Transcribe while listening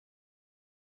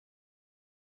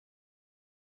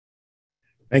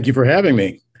Thank you for having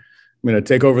me. I'm going to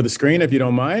take over the screen if you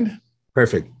don't mind.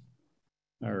 Perfect.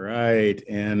 All right.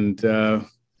 And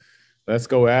let's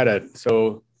go at it.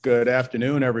 So good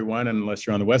afternoon, everyone. And unless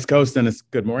you're on the West Coast, then it's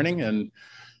good morning. And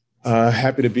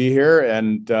happy to be here.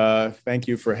 And thank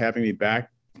you for having me back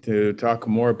to talk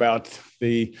more about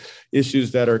the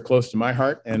issues that are close to my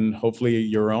heart and hopefully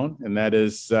your own. And that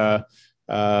is our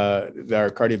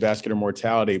cardiovascular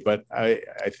mortality. But I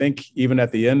think even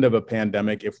at the end of a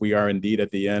pandemic, if we are indeed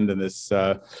at the end in this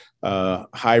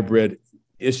hybrid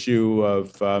issue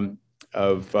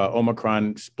of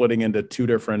Omicron splitting into two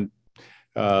different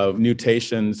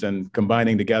mutations and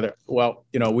combining together, well,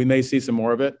 we may see some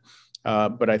more of it.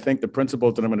 But I think the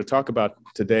principles that I'm going to talk about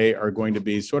today are going to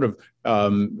be sort of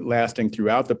lasting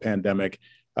throughout the pandemic.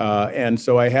 And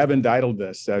so I have entitled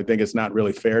this. I think it's not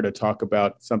really fair to talk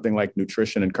about something like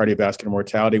nutrition and cardiovascular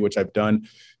mortality, which I've done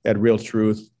at Real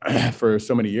Truth for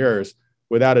so many years,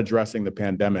 without addressing the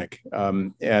pandemic.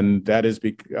 And that is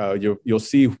you'll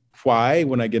see why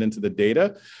when I get into the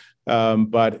data.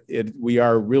 But we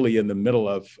are really in the middle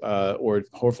of, or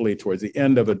hopefully towards the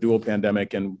end of a dual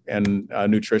pandemic, and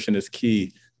nutrition is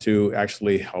key to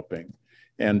actually helping.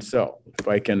 And so if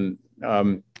I can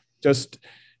just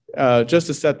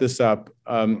to set this up,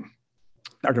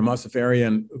 Dr.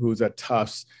 Mossafarian, who's at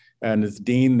Tufts and is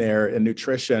dean there in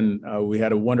nutrition, we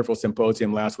had a wonderful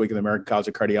symposium last week at the American College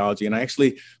of Cardiology, and I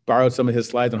actually borrowed some of his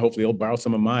slides, and hopefully he'll borrow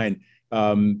some of mine,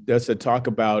 just to talk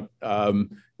about,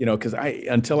 because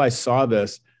until I saw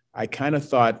this, I kind of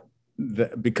thought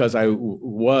that because I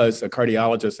was a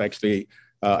cardiologist, actually,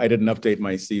 I didn't update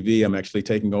my CV. I'm actually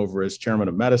taking over as chairman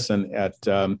of medicine at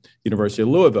University of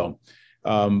Louisville.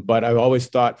 But I've always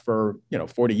thought for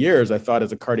 40 years, I thought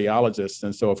as a cardiologist.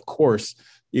 And so, of course,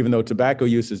 even though tobacco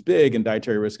use is big and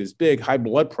dietary risk is big, high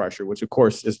blood pressure, which of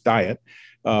course is diet,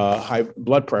 high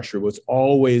blood pressure was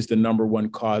always the number one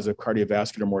cause of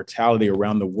cardiovascular mortality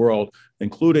around the world,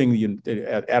 including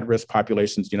at-risk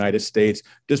populations, the United States,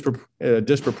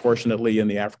 disproportionately in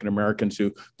the African Americans,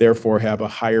 who therefore have a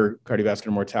higher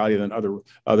cardiovascular mortality than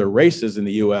other races in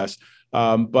the U.S.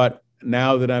 But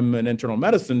now that I'm an internal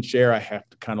medicine chair, I have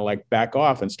to kind of like back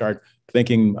off and start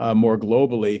thinking more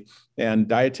globally. And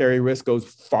dietary risk goes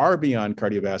far beyond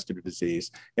cardiovascular disease.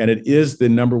 And it is the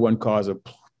number one cause of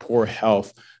poor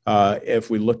health if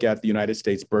we look at the United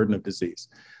States burden of disease.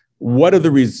 What are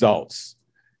the results?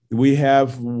 We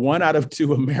have 1 out of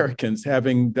 2 Americans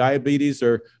having diabetes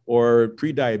or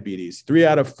pre-diabetes. 3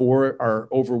 out of 4 are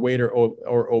overweight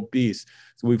or obese.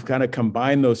 So we've kind of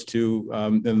combined those two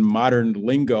in modern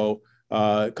lingo,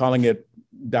 calling it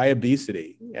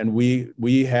diabesity. And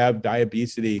we have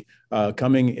diabesity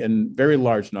coming in very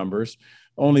large numbers.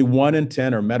 Only 1 in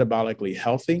 10 are metabolically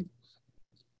healthy.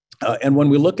 And when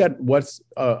we look at what's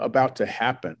about to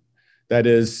happen, that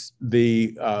is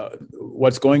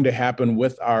what's going to happen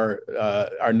with our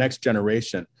next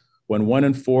generation, when 1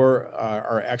 in 4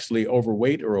 are actually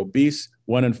overweight or obese,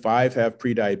 1 in 5 have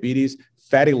prediabetes.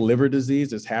 Fatty liver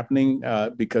disease is happening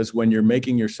because when you're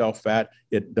making yourself fat,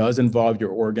 it does involve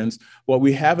your organs. What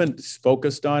we haven't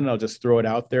focused on, I'll just throw it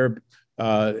out there,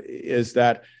 is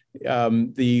that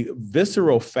the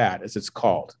visceral fat, as it's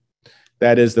called,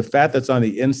 that is the fat that's on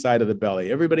the inside of the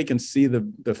belly. Everybody can see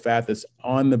the fat that's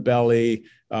on the belly,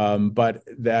 but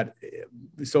that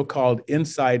so-called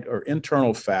inside or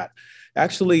internal fat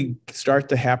actually start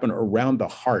to happen around the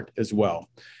heart as well.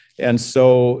 And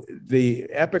so the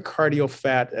epicardial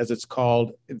fat, as it's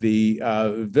called, the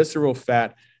visceral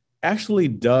fat, actually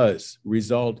does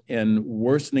result in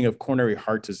worsening of coronary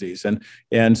heart disease.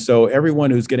 And so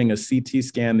everyone who's getting a CT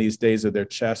scan these days of their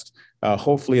chest,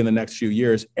 hopefully in the next few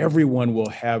years, everyone will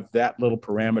have that little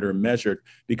parameter measured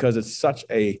because it's such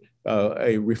a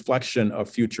reflection of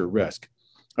future risk.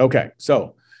 Okay,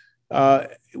 so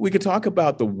we could talk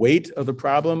about the weight of the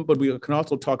problem, but we can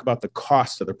also talk about the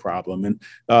cost of the problem.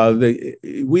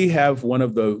 And we have one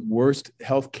of the worst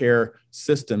healthcare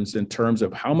systems in terms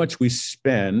of how much we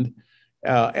spend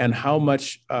and how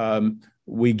much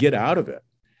we get out of it.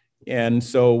 And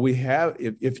so we have,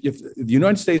 if the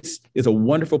United States is a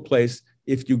wonderful place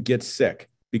if you get sick,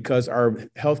 because our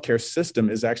healthcare system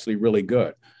is actually really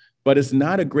good, but it's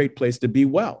not a great place to be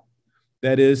well.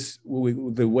 That is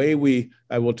the way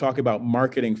I will talk about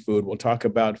marketing food. We'll talk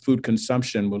about food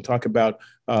consumption. We'll talk about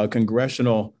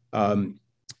congressional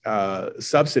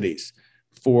subsidies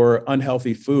for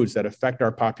unhealthy foods that affect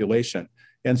our population.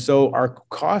 And so our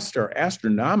costs are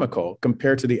astronomical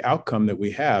compared to the outcome that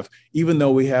we have, even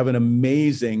though we have an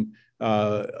amazing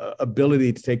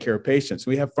ability to take care of patients.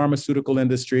 We have pharmaceutical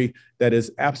industry that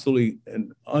is absolutely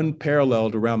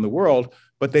unparalleled around the world,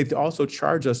 but they also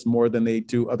charge us more than they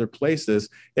do other places.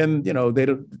 And, they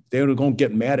don't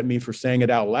get mad at me for saying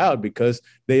it out loud because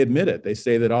they admit it. They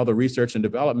say that all the research and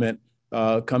development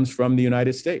comes from the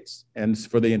United States and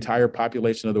for the entire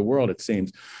population of the world, it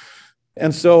seems.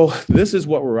 And so this is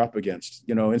what we're up against.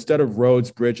 Instead of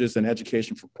roads, bridges, and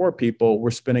education for poor people,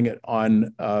 we're spending it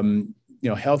on,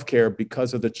 healthcare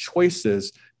because of the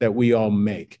choices that we all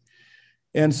make.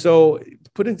 And so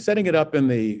setting it up in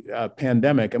the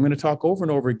pandemic, I'm going to talk over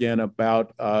and over again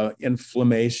about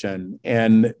inflammation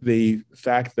and the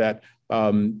fact that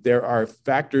there are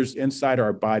factors inside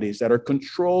our bodies that are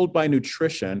controlled by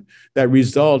nutrition that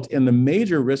result in the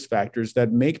major risk factors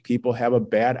that make people have a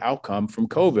bad outcome from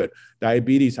COVID: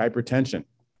 diabetes, hypertension,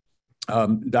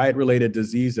 diet-related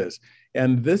diseases.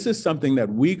 And this is something that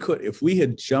we could, if we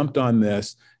had jumped on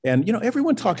this, and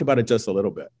everyone talked about it just a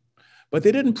little bit, but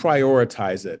they didn't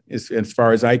prioritize it as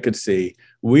far as I could see.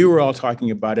 We were all talking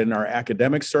about it in our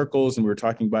academic circles, and we were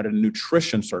talking about it in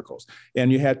nutrition circles.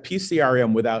 And you had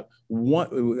PCRM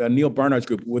Neil Barnard's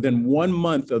group, within 1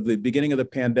 month of the beginning of the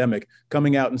pandemic,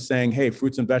 coming out and saying, hey,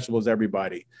 fruits and vegetables,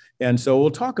 everybody. And so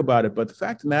we'll talk about it. But the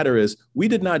fact of the matter is, we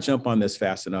did not jump on this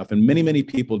fast enough. And many, many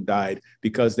people died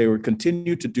because they were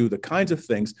continued to do the kinds of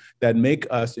things that make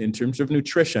us, in terms of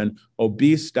nutrition,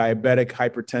 obese, diabetic,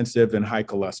 hypertensive, and high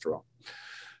cholesterol.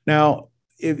 Now,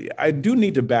 I do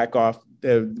need to back off.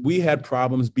 We had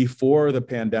problems before the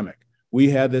pandemic. We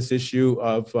had this issue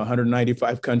of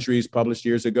 195 countries published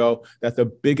years ago that the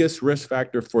biggest risk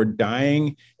factor for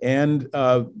dying and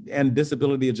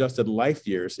disability-adjusted life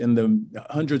years in the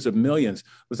hundreds of millions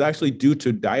was actually due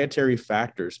to dietary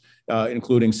factors,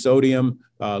 including sodium,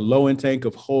 low intake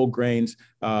of whole grains,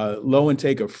 low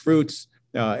intake of fruits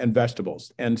and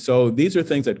vegetables. And so these are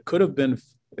things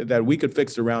that we could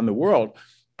fix around the world.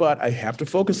 But I have to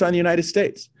focus on the United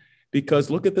States,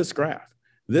 because look at this graph.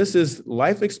 This is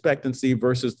life expectancy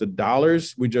versus the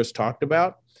dollars we just talked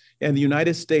about. And the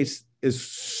United States is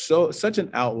such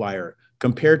an outlier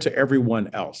compared to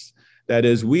everyone else. That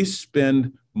is, we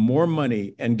spend more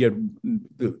money and get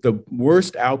the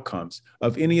worst outcomes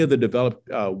of any of the developed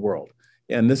world.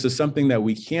 And this is something that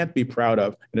we can't be proud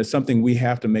of. And it's something we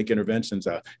have to make interventions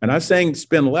of. And I'm saying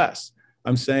spend less.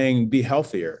 I'm saying be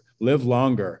healthier, live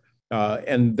longer.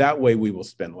 And that way we will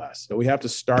spend less. So we have to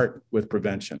start with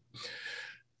prevention.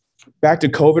 Back to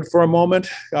COVID for a moment.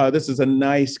 This is a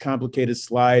nice, complicated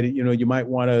slide. You might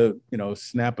want to,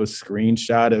 snap a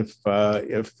screenshot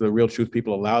if the Real Truth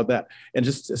people allowed that, and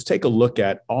just take a look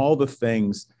at all the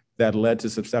things that led to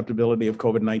susceptibility of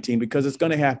COVID-19, because it's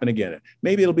going to happen again.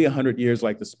 Maybe it'll be 100 years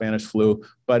like the Spanish flu,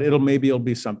 but maybe it'll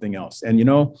be something else. And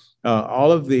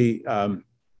all of the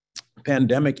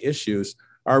pandemic issues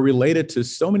are related to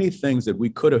so many things that we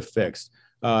could have fixed.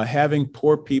 Having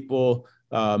poor people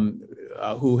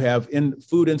who have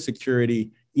food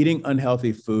insecurity, eating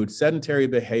unhealthy food, sedentary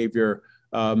behavior,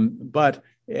 but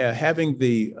having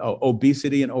the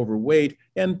obesity and overweight,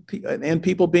 and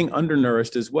people being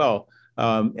undernourished as well.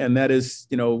 And that is,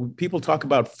 people talk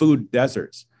about food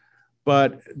deserts,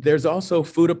 but there's also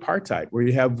food apartheid, where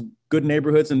you have good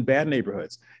neighborhoods and bad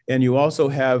neighborhoods. And you also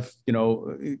have,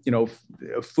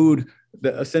 food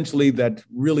that essentially that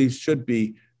really should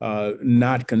be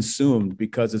not consumed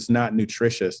because it's not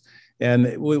nutritious.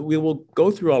 And we will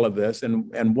go through all of this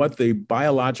and what the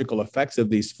biological effects of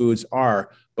these foods are.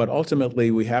 But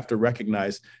ultimately, we have to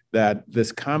recognize that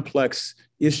this complex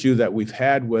issue that we've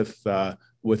had with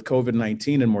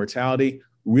COVID-19 and mortality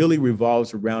really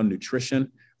revolves around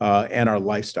nutrition and our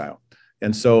lifestyle.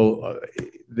 And so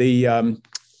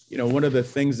one of the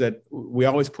things that we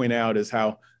always point out is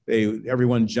how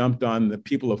everyone jumped on the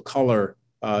people of color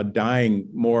dying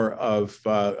more of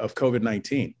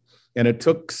COVID-19. And it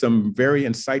took some very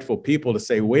insightful people to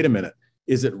say, wait a minute,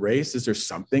 is it race? Is there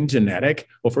something genetic?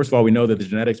 Well, first of all, we know that the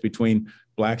genetics between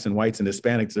Blacks and whites and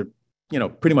Hispanics are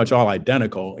pretty much all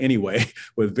identical anyway,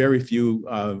 with very few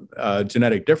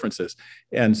genetic differences.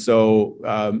 And so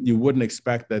you wouldn't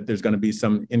expect that there's going to be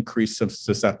some increased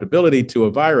susceptibility to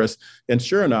a virus. And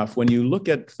sure enough, when you look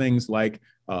at things like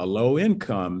low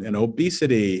income and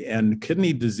obesity and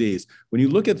kidney disease, when you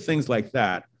look at things like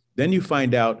that, then you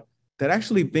find out that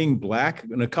actually being Black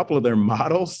in a couple of their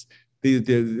models,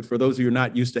 for those of you who are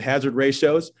not used to hazard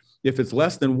ratios, if it's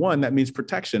less than 1, that means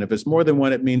protection. If it's more than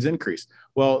 1, it means increase.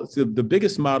 Well, so the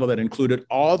biggest model that included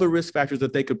all the risk factors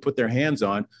that they could put their hands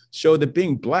on showed that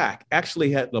being Black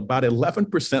actually had about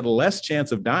 11% less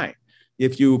chance of dying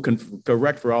if you can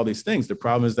correct for all these things. The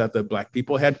problem is that the Black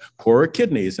people had poorer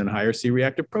kidneys and higher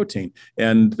C-reactive protein,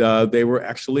 and they were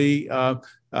actually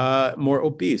more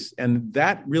obese. And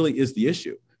that really is the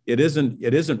issue. It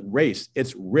isn't race,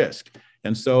 it's risk.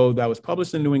 And so that was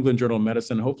published in New England Journal of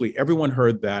Medicine. Hopefully everyone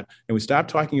heard that. And we stopped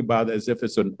talking about it as if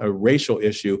it's a racial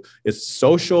issue. It's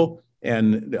social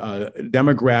and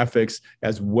demographics,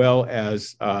 as well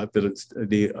as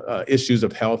the issues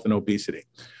of health and obesity.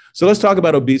 So let's talk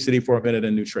about obesity for a minute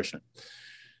and nutrition.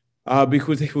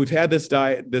 Because we've had this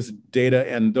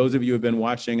data, and those of you who have been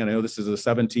watching, and I know this is a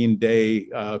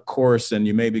 17-day course, and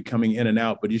you may be coming in and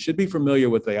out, but you should be familiar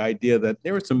with the idea that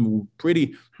there are some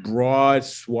pretty broad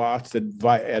swaths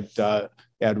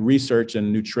at research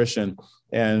and nutrition,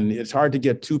 and it's hard to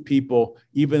get two people,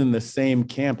 even in the same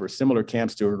camp or similar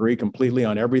camps, to agree completely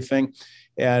on everything.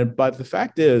 But the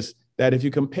fact is that if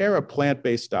you compare a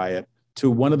plant-based diet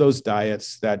to one of those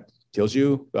diets that kills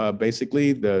you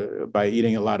basically by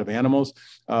eating a lot of animals,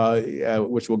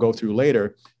 which we'll go through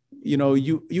later,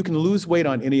 you can lose weight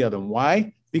on any of them.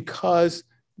 Why? Because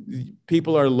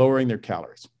people are lowering their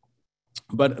calories.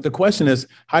 But the question is,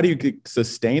 how do you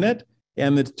sustain it?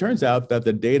 And it turns out that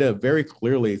the data very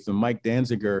clearly, from Mike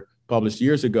Danziger, published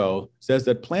years ago, says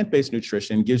that plant-based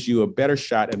nutrition gives you a better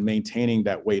shot at maintaining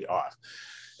that weight off.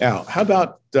 Now, how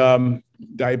about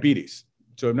diabetes?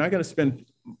 So I'm not going to spend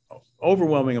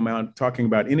overwhelming amount talking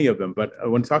about any of them, but I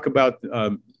want to talk about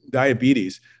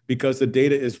diabetes, because the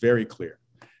data is very clear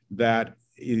that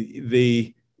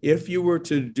if you were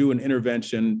to do an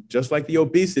intervention, just like the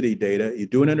obesity data, you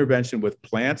do an intervention with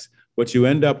plants, what you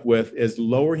end up with is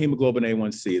lower hemoglobin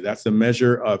A1C. That's a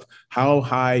measure of how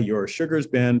high your sugar's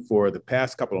been for the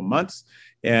past couple of months.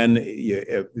 And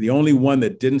the only one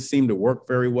that didn't seem to work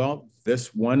very well,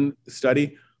 this one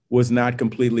study, was not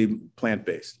completely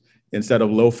plant-based. Instead of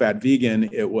low-fat vegan,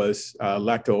 it was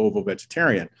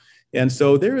lacto-ovo-vegetarian. And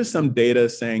so there is some data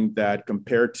saying that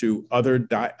compared to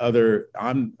other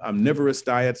omnivorous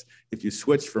diets, if you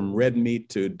switch from red meat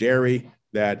to dairy,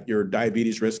 that your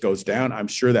diabetes risk goes down. I'm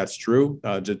sure that's true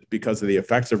just because of the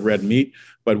effects of red meat.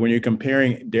 But when you're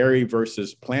comparing dairy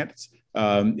versus plants,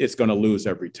 it's going to lose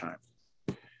every time.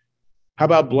 How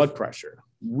about blood pressure?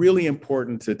 Really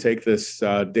important to take this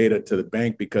data to the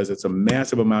bank, because it's a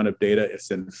massive amount of data.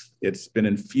 It's been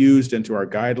infused into our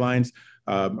guidelines,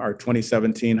 our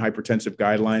 2017 hypertensive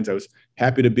guidelines. I was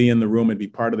happy to be in the room and be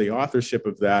part of the authorship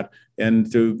of that,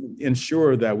 and to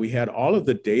ensure that we had all of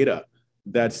the data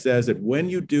that says that when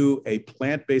you do a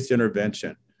plant-based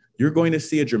intervention, you're going to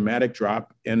see a dramatic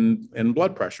drop in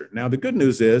blood pressure. Now, the good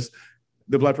news is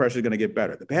the blood pressure is going to get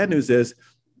better. The bad news is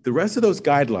the rest of those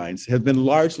guidelines have been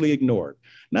largely ignored.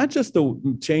 Not just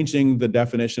changing the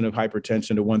definition of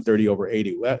hypertension to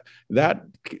 130/80. That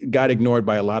got ignored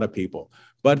by a lot of people.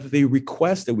 But the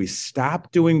request that we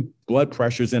stop doing blood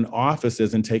pressures in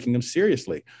offices and taking them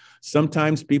seriously.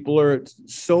 Sometimes people are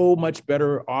so much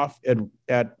better off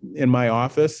in my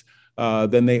office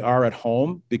than they are at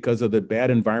home because of the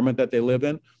bad environment that they live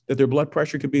in, that their blood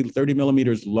pressure could be 30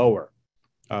 millimeters lower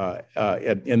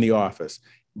in the office.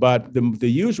 But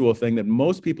the usual thing that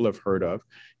most people have heard of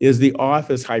is the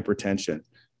office hypertension.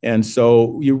 And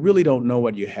so you really don't know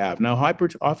what you have. Now,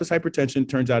 office hypertension,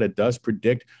 turns out it does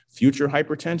predict future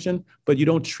hypertension, but you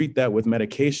don't treat that with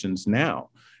medications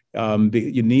now.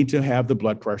 You need to have the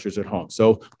blood pressures at home.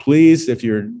 So please, if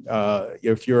you're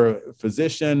a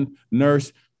physician,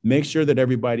 nurse, make sure that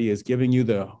everybody is giving you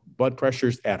the blood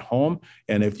pressures at home.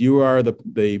 And if you are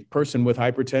the person with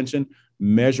hypertension,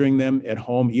 measuring them at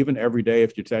home, even every day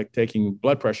if you're taking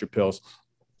blood pressure pills.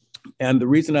 And the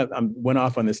reason I went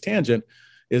off on this tangent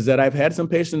is that I've had some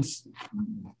patients,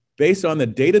 based on the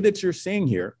data that you're seeing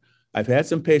here, I've had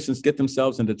some patients get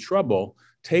themselves into trouble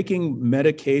taking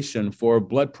medication for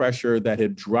blood pressure that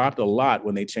had dropped a lot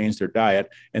when they changed their diet,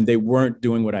 and they weren't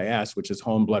doing what I asked, which is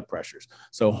home blood pressures.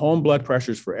 So home blood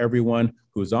pressures for everyone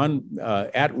who's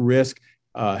at risk,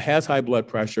 has high blood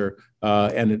pressure,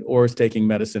 or is taking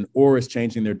medicine, or is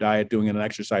changing their diet, doing an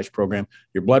exercise program.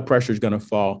 Your blood pressure is going to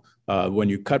fall. When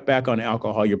you cut back on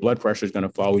alcohol, your blood pressure is going to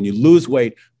fall. When you lose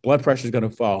weight, blood pressure is going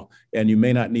to fall, and you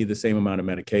may not need the same amount of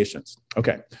medications.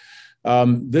 Okay.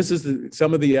 This is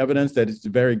some of the evidence that is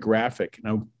very graphic. And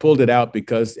I pulled it out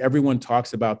because everyone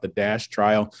talks about the DASH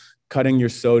trial, cutting your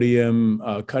sodium,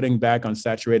 cutting back on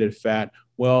saturated fat.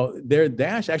 Well, their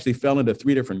DASH actually fell into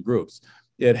 3 different groups.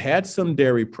 It had some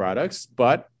dairy products,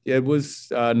 but it was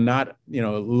not,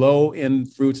 low in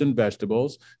fruits and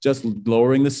vegetables, just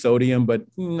lowering the sodium, but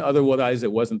otherwise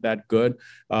it wasn't that good.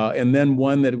 And then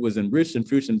one that was enriched in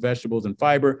fruits and vegetables and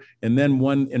fiber, and then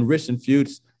one enriched in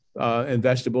fruits and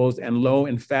vegetables and low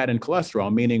in fat and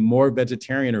cholesterol, meaning more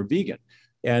vegetarian or vegan.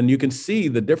 And you can see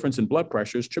the difference in blood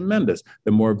pressure is tremendous.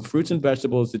 The more fruits and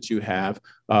vegetables that you have,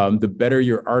 the better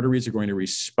your arteries are going to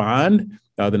respond.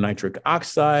 The nitric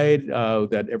oxide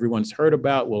that everyone's heard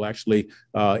about will actually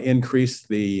increase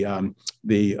the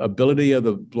ability of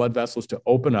the blood vessels to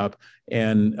open up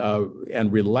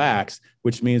and relax,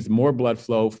 which means more blood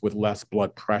flow with less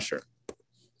blood pressure.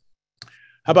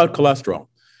 How about cholesterol?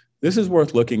 This is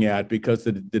worth looking at because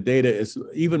the data is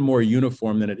even more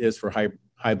uniform than it is for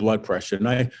high blood pressure.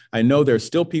 And I know there's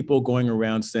still people going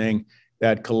around saying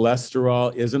that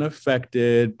cholesterol isn't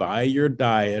affected by your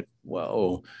diet.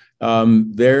 Whoa.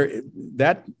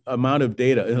 That amount of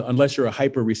data, unless you're a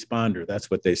hyper responder,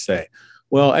 that's what they say.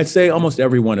 Well, I'd say almost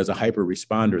everyone is a hyper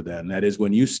responder then. That is,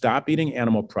 when you stop eating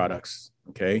animal products,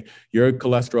 okay, your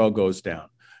cholesterol goes down.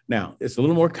 Now, it's a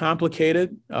little more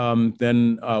complicated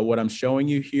than what I'm showing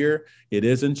you here. It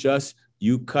isn't just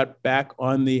you cut back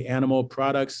on the animal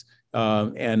products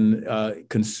and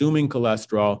consuming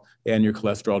cholesterol and your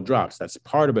cholesterol drops. That's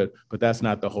part of it, but that's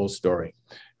not the whole story.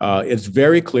 It's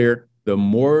very clear. The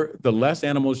less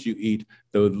animals you eat,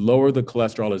 the lower the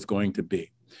cholesterol is going to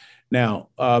be. Now,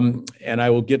 and I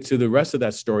will get to the rest of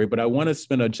that story, but I want to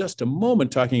spend just a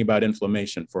moment talking about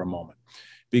inflammation for a moment,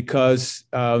 because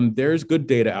there's good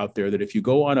data out there that if you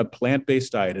go on a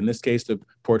plant-based diet, in this case, the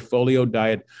Portfolio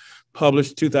diet,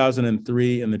 published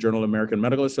 2003 in the Journal of American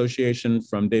Medical Association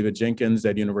from David Jenkins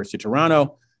at University of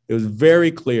Toronto, it was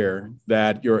very clear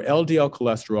that your LDL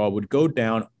cholesterol would go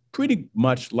down pretty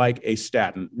much like a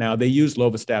statin. Now, they use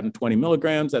lovastatin 20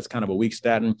 milligrams. That's kind of a weak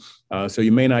statin. So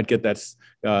you may not get that.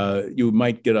 You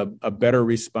might get a better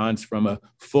response from a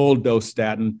full dose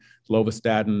statin.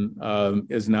 Lovastatin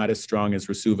is not as strong as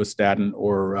rosuvastatin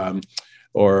or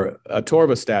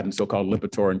atorvastatin, so-called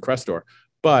Lipitor and Crestor.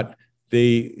 But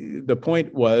the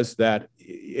point was that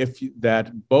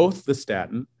both the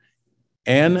statin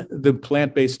and the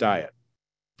plant-based diet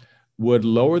would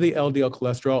lower the LDL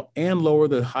cholesterol and lower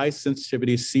the high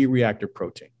sensitivity C-reactive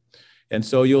protein. And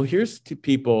so you'll hear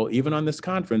people, even on this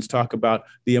conference, talk about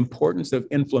the importance of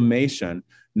inflammation,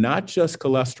 not just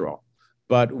cholesterol,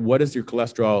 but what is your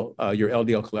cholesterol, your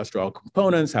LDL cholesterol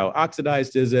components, how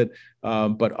oxidized is it,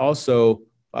 but also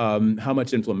how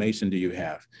much inflammation do you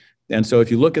have? And so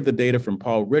if you look at the data from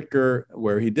Paul Ritker,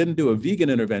 where he didn't do a vegan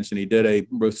intervention, he did a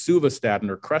rosuvastatin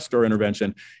or Crestor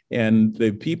intervention, and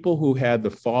the people who had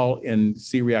the fall in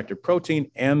C-reactive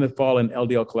protein and the fall in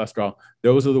LDL cholesterol,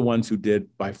 those are the ones who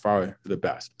did by far the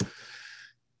best.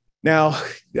 Now,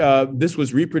 this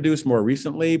was reproduced more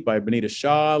recently by Benita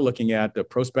Shah, looking at the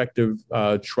prospective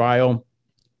trial,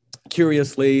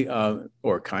 curiously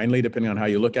or kindly, depending on how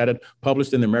you look at it,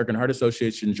 published in the American Heart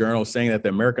Association journal, saying that the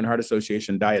American Heart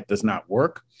Association diet does not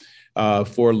work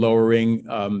for lowering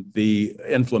the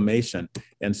inflammation.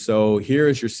 And so here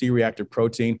is your C-reactive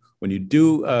protein. When you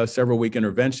do a several-week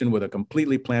intervention with a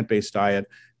completely plant-based diet,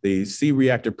 the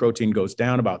C-reactive protein goes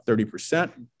down about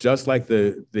 30%, just like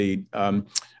the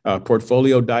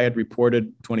Portfolio diet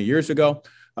reported 20 years ago.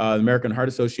 The American Heart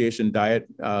Association diet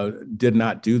did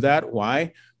not do that.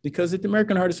 Why? Because the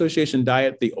American Heart Association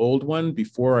diet, the old one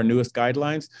before our newest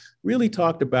guidelines, really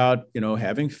talked about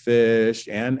having fish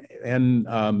and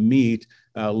meat,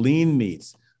 lean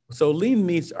meats. So lean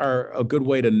meats are a good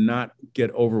way to not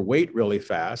get overweight really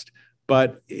fast,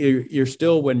 but you're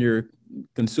still, when you're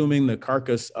consuming the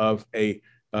carcass of a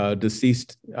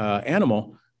deceased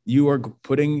animal, you are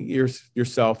putting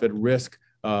yourself at risk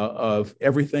of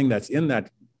everything that's in that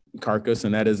carcass,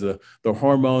 and that is the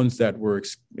hormones that were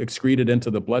excreted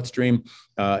into the bloodstream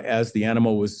as the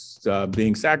animal was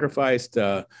being sacrificed,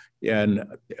 and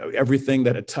everything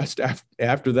that it touched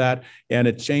after that. And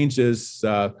it changes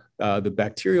the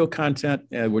bacterial content,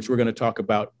 which we're going to talk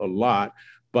about a lot.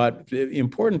 But the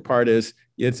important part is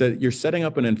you're setting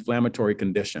up an inflammatory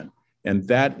condition, and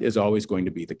that is always going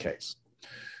to be the case.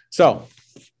 So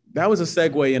that was a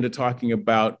segue into talking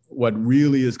about what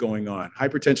really is going on.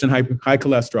 Hypertension, high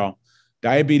cholesterol,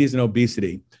 diabetes, and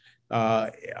obesity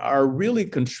are really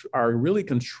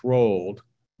controlled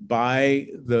by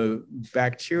the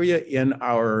bacteria in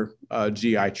our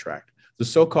GI tract, the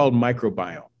so-called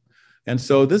microbiome. And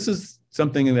so this is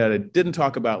something that I didn't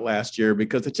talk about last year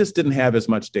because it just didn't have as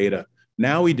much data.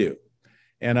 Now we do.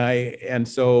 And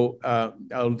so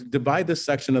I'll divide this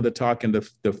section of the talk into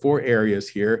the 4 areas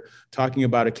here, talking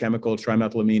about a chemical,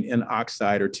 trimethylamine N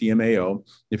oxide, or TMAO.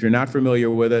 If you're not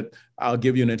familiar with it, I'll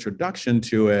give you an introduction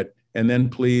to it, and then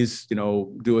please,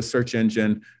 do a search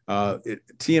engine.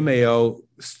 TMAO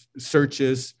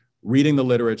searches, reading the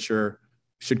literature,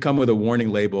 should come with a warning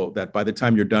label that by the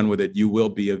time you're done with it, you will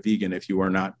be a vegan if you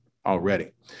are not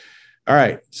already. All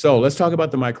right, so let's talk about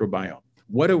the microbiome.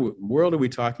 What world are we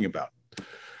talking about?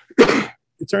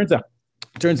 it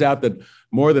turns out that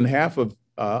more than half of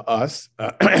us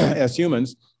as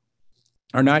humans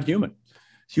are not human.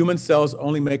 Human cells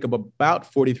only make up about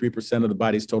 43% of the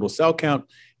body's total cell count.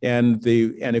 And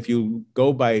if you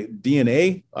go by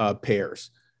DNA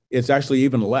pairs, it's actually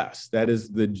even less. That is,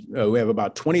 we have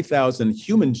about 20,000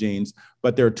 human genes,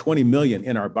 but there are 20 million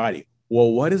in our body.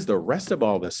 Well, what is the rest of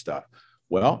all this stuff?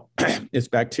 Well, it's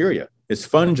bacteria, it's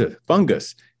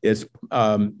fungus, it's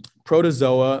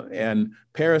protozoa and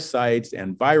parasites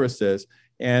and viruses,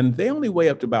 and they only weigh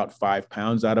up to about 5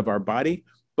 pounds out of our body,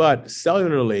 but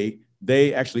cellularly,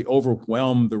 they actually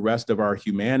overwhelm the rest of our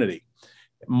humanity.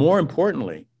 More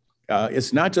importantly,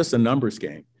 it's not just a numbers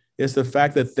game. It's the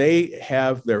fact that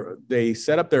they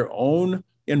set up their own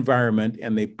environment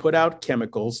and they put out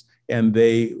chemicals and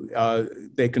they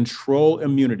control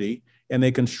immunity and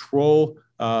they control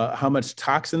how much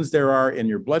toxins there are in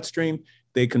your bloodstream.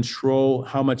 They control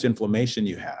how much inflammation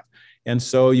you have. And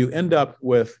so you end up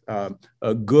with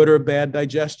a good or bad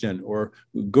digestion, or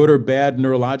good or bad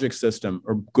neurologic system,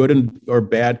 or good or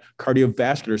bad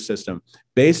cardiovascular system,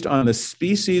 based on the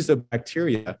species of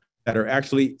bacteria that are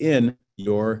actually in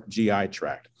your GI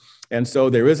tract. And so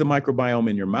there is a microbiome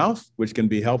in your mouth, which can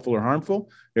be helpful or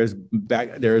harmful. There's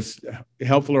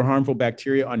helpful or harmful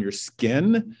bacteria on your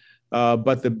skin,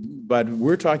 but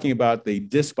we're talking about the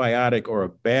dysbiotic or a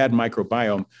bad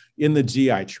microbiome in the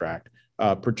GI tract,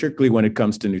 particularly when it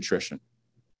comes to nutrition.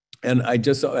 And I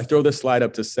throw this slide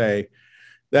up to say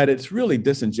that it's really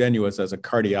disingenuous as a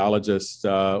cardiologist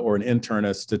or an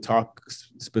internist to talk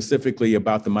specifically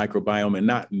about the microbiome and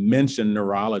not mention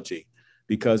neurology,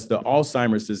 because the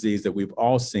Alzheimer's disease that we've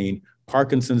all seen,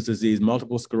 Parkinson's disease,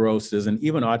 multiple sclerosis, and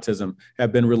even autism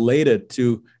have been related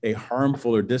to a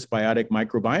harmful or dysbiotic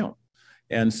microbiome.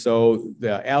 And so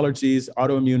the allergies,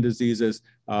 autoimmune diseases,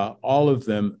 all of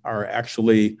them are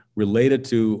actually related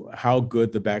to how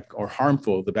good or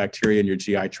harmful the bacteria in your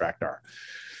GI tract are.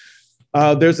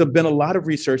 There's been a lot of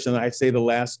research, and I'd say the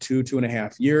last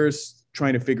 2.5 years,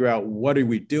 trying to figure out what are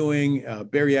we doing,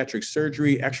 bariatric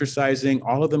surgery, exercising,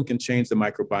 all of them can change the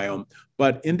microbiome,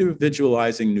 but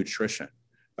individualizing nutrition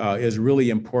is really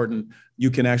important. You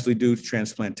can actually do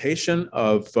transplantation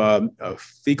of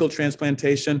fecal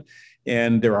transplantation,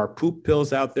 and there are poop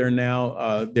pills out there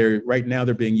now. Right now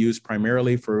they're being used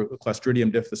primarily for Clostridium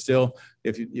difficile.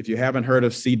 If you haven't heard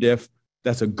of C. diff,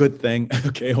 that's a good thing.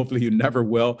 Okay, hopefully you never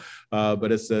will.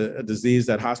 But it's a disease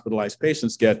that hospitalized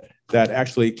patients get that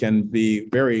actually can be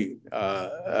very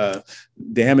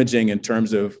damaging in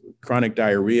terms of chronic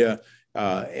diarrhea.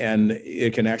 And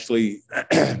it can actually,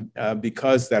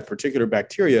 because that particular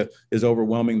bacteria is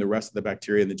overwhelming the rest of the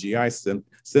bacteria in the GI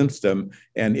system.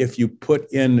 And if you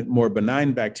put in more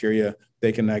benign bacteria,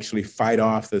 they can actually fight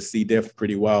off the C. diff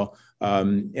pretty well.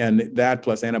 And that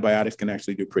plus antibiotics can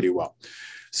actually do pretty well.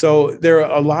 So there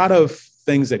are a lot of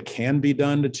things that can be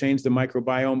done to change the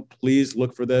microbiome. Please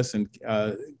look for this and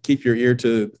keep your ear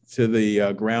to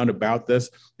the ground about this,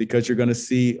 because you're going to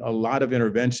see a lot of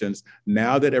interventions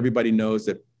now that everybody knows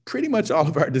that pretty much all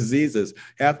of our diseases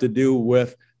have to do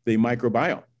with the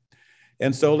microbiome.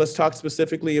 And so let's talk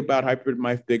specifically about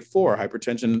my big four: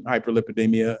 hypertension,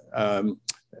 hyperlipidemia,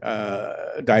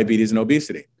 diabetes, and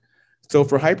obesity. So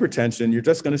for hypertension, you're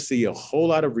just going to see a whole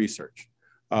lot of research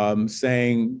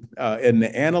saying and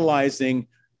analyzing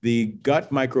the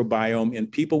gut microbiome in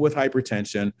people with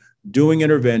hypertension, doing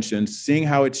interventions, seeing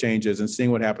how it changes, and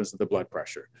seeing what happens to the blood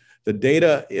pressure. The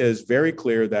data is very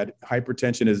clear that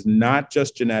hypertension is not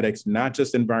just genetics, not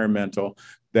just environmental,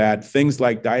 that things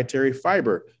like dietary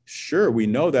fiber, sure, we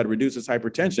know that reduces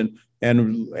hypertension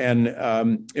and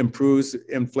improves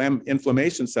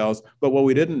inflammation cells. But what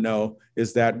we didn't know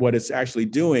is that what it's actually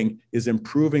doing is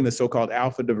improving the so-called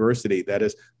alpha diversity. That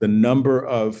is the number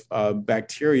of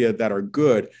bacteria that are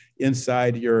good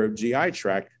inside your GI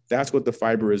tract. That's what the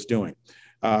fiber is doing.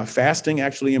 Fasting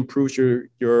actually improves your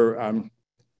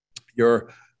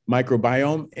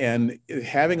microbiome, and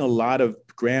having a lot of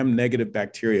gram-negative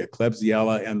bacteria,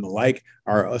 Klebsiella and the like,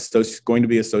 are going to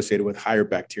be associated with higher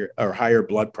bacteria or higher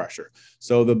blood pressure.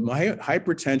 So the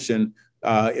hypertension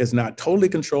is not totally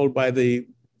controlled by the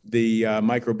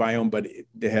microbiome, but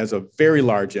it has a very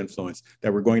large influence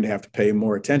that we're going to have to pay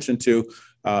more attention to.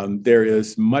 There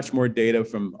is much more data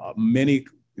from many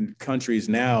countries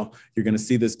now. You're going to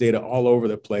see this data all over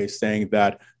the place saying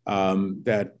that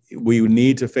that we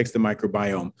need to fix the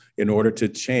microbiome in order to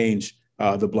change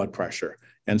the blood pressure.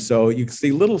 And so you can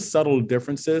see little subtle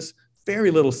differences, very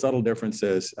little subtle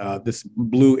differences. This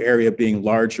blue area being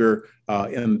larger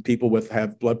in people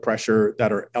have blood pressure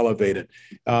that are elevated.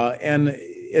 And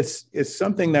it's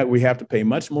something that we have to pay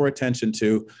much more attention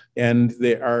to. And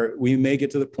we may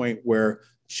get to the point where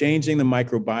changing the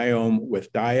microbiome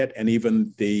with diet and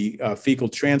even the fecal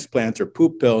transplants or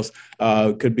poop pills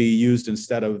could be used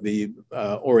instead of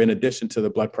or in addition to the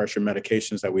blood pressure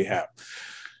medications that we have.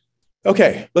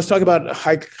 Okay, let's talk about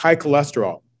high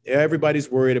cholesterol.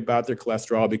 Everybody's worried about their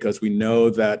cholesterol because we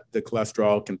know that the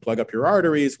cholesterol can plug up your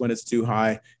arteries when it's too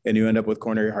high, and you end up with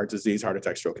coronary heart disease, heart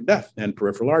attack, stroke, and death, and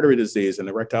peripheral artery disease, and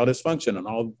erectile dysfunction, and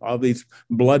all these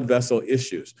blood vessel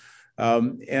issues.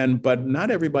 But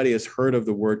not everybody has heard of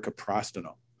the word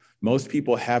caprostanol. Most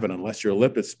people haven't unless you're a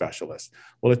lipid specialist.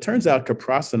 Well, it turns out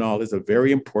caprostanol is a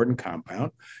very important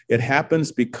compound. It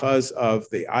happens because of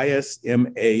the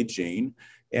ISMA gene.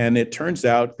 And it turns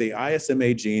out the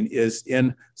ISMA gene is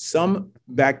in some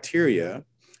bacteria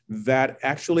that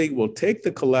actually will take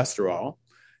the cholesterol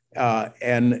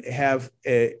and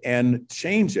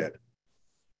change it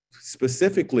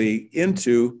specifically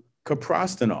into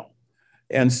caprostanol.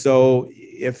 And so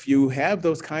if you have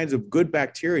those kinds of good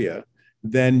bacteria,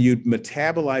 then you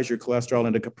metabolize your cholesterol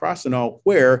into caprostanol,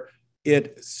 where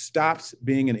it stops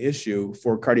being an issue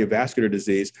for cardiovascular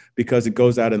disease because it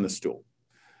goes out in the stool.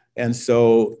 And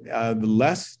so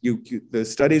the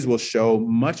studies will show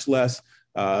much less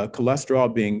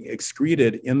cholesterol being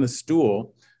excreted in the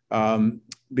stool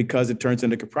because it turns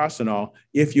into caprostanol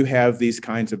if you have these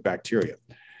kinds of bacteria.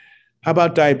 How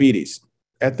about diabetes?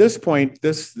 At this point,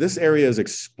 this area is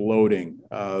exploding,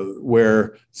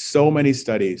 where so many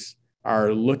studies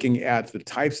are looking at the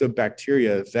types of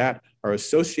bacteria that are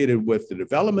associated with the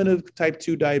development of type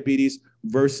 2 diabetes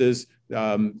versus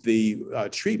the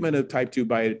treatment of type 2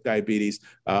 diabetes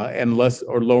and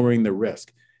lowering the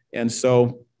risk. And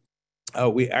so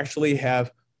we actually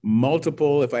have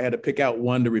multiple. If I had to pick out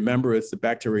one to remember, it's the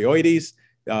Bacteroides.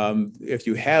 If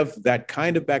you have that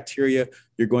kind of bacteria,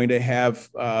 you're going to have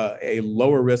a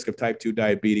lower risk of type 2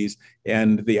 diabetes,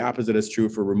 and the opposite is true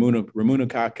for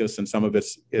Rhamnococcus and some of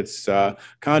its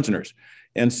congeners.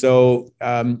 And so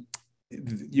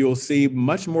you'll see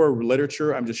much more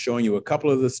literature. I'm just showing you a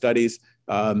couple of the studies,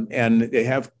 and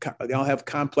they'll have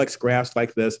complex graphs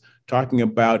like this talking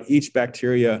about each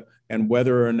bacteria and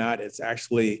whether or not it's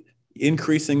actually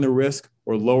increasing the risk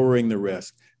or lowering the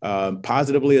risk.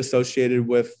 Positively associated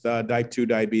with type 2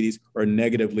 diabetes or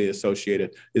negatively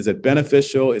associated. Is it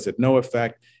beneficial? Is it no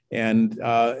effect? And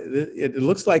it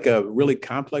looks like a really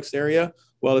complex area.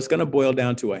 Well, it's going to boil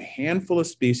down to a handful of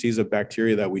species of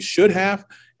bacteria that we should have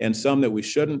and some that we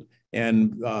shouldn't.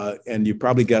 And you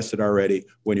probably guessed it already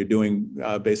when you're doing,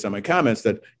 based on my comments,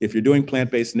 that if you're doing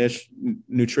plant-based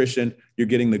nutrition, you're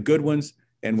getting the good ones.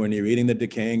 And when you're eating the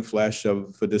decaying flesh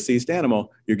of a deceased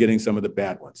animal, you're getting some of the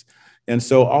bad ones. And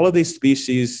so all of these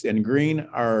species in green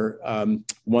are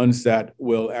ones that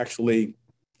will actually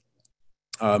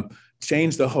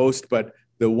change the host, but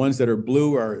the ones that are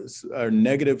blue are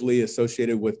negatively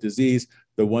associated with disease.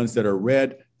 The ones that are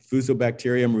red,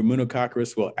 Fusobacterium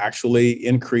rhamnococcus, will actually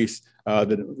increase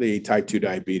the type 2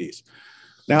 diabetes.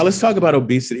 Now let's talk about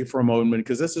obesity for a moment,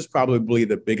 because this is probably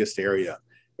the biggest area.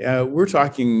 We're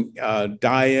talking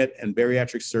diet and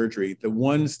bariatric surgery. The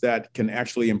ones that can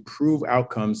actually improve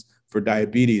outcomes for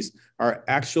diabetes are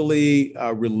actually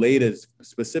related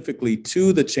specifically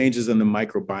to the changes in the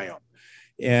microbiome.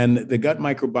 And the gut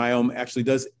microbiome actually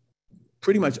does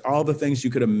pretty much all the things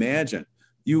you could imagine.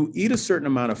 You eat a certain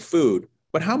amount of food,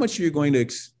 but how much are you going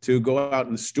to go out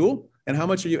in the stool, and how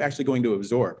much are you actually going to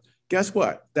absorb? Guess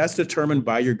what? That's determined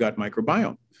by your gut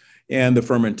microbiome. And the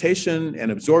fermentation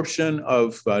and absorption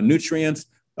of nutrients,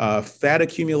 fat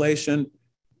accumulation,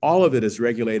 all of it is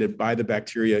regulated by the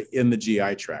bacteria in the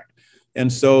GI tract.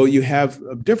 And so you have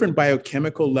different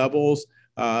biochemical levels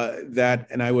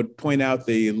and I would point out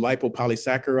the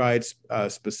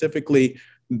lipopolysaccharides specifically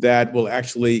that will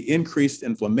actually increase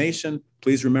inflammation.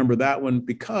 Please remember that one,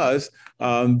 because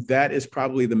that is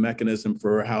probably the mechanism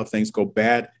for how things go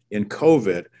bad in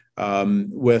COVID.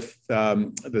 With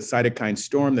the cytokine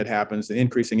storm that happens, the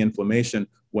increasing inflammation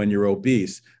when you're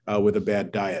obese with a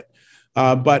bad diet.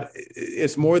 But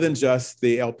it's more than just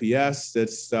the LPS.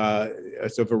 It's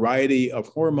a variety of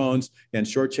hormones and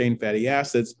short-chain fatty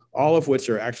acids, all of which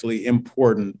are actually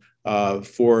important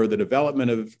for the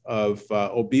development of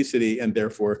obesity and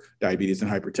therefore diabetes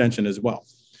and hypertension as well.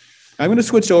 I'm going to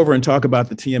switch over and talk about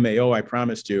the TMAO I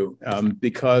promised you,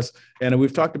 because, and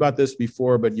we've talked about this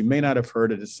before, but you may not have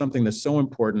heard it. It's something that's so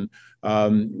important.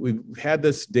 We've had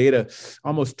this data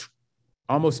almost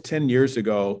 10 years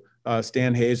ago.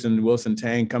 Stan Hayes and Wilson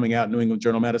Tang coming out in New England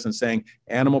Journal of Medicine saying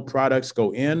animal products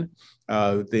go in,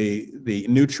 the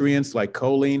nutrients like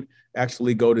choline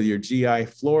actually go to your GI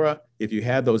flora. If you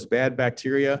had those bad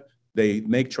bacteria, they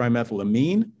make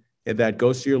trimethylamine, and that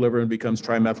goes to your liver and becomes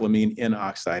trimethylamine N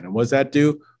oxide. And what does that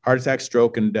do? Heart attack,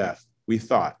 stroke, and death, we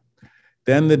thought.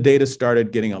 Then the data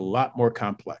started getting a lot more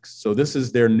complex. So this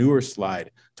is their newer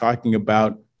slide talking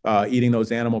about eating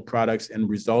those animal products and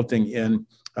resulting in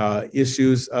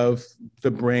issues of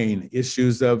the brain,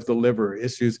 issues of the liver,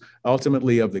 issues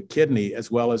ultimately of the kidney, as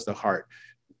well as the heart.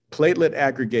 Platelet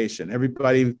aggregation.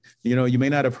 Everybody, you may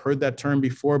not have heard that term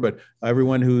before, but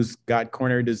everyone who's got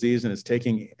coronary disease and is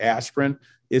taking aspirin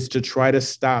is to try to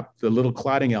stop the little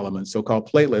clotting elements, so-called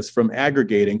platelets, from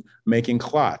aggregating, making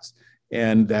clots.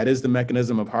 And that is the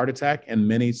mechanism of heart attack and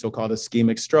many so-called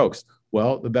ischemic strokes.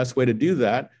 Well, the best way to do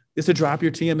that is to drop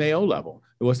your TMAO level.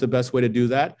 And what's the best way to do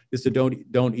that? Is to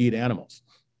don't eat animals.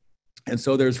 And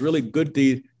so there's really good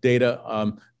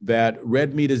data that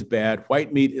red meat is bad,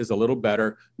 white meat is a little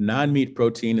better, non-meat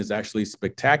protein is actually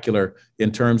spectacular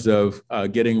in terms of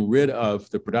getting rid of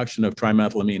the production of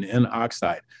trimethylamine N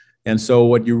oxide. And so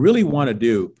what you really want to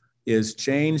do is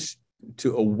change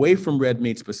to away from red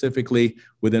meat specifically.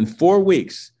 Within 4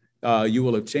 weeks, you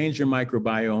will have changed your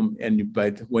microbiome, and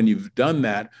when you've done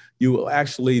that, you will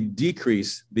actually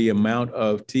decrease the amount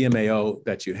of TMAO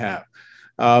that you have.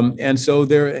 And so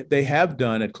they have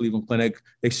done at Cleveland Clinic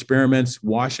experiments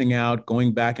washing out,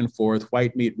 going back and forth,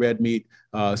 white meat, red meat,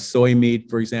 soy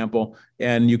meat, for example,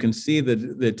 and you can see the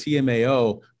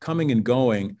TMAO coming and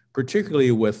going, particularly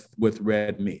with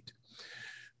red meat.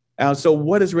 So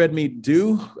what does red meat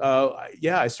do?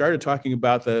 I started talking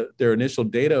about their initial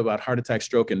data about heart attack,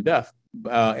 stroke, and death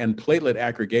and platelet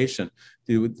aggregation.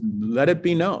 To let it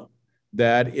be known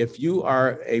that if you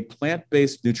are a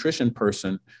plant-based nutrition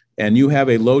person and you have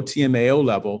a low TMAO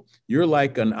level, you're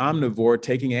like an omnivore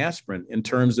taking aspirin in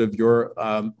terms of your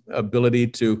ability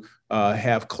to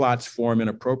have clots form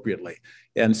inappropriately.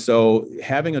 And so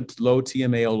having a low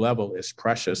TMAO level is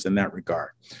precious in that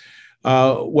regard.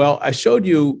 Well, I showed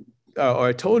you, or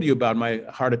I told you about my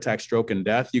heart attack, stroke, and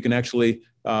death. You can actually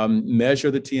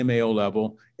measure the TMAO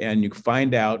level, and you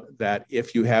find out that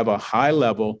if you have a high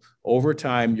level, over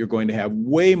time, you're going to have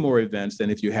way more events than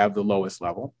if you have the lowest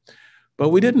level. But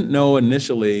we didn't know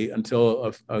initially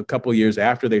until a couple of years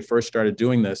after they first started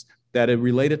doing this, that it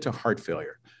related to heart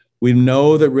failure. We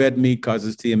know that red meat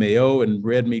causes TMAO and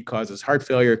red meat causes heart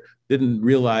failure. Didn't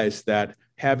realize that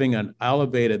having an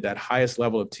elevated, that highest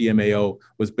level of TMAO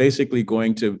was basically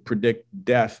going to predict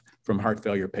death from heart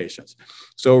failure patients.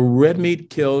 So red meat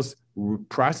kills,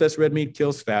 processed red meat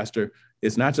kills faster.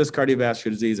 It's not just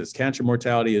cardiovascular disease, it's cancer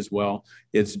mortality as well.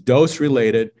 It's dose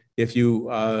related. If you,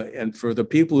 and for the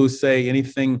people who say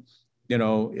anything,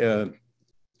 in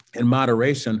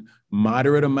moderation,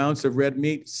 moderate amounts of red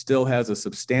meat still has a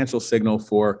substantial signal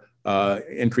for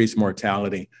increased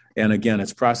mortality. And again,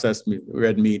 it's processed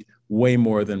red meat way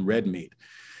more than red meat.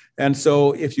 And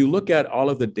so if you look at all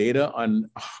of the data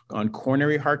on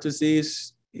coronary heart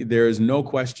disease, there is no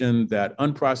question that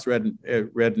unprocessed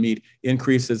red meat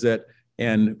increases it,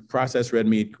 and processed red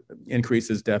meat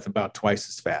increases death about twice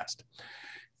as fast.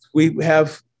 We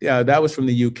have, that was from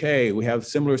the UK. We have a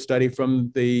similar study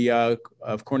from the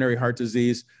of coronary heart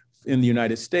disease in the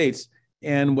United States.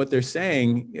 And what they're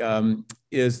saying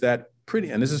is that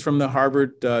and this is from the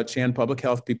Harvard Chan Public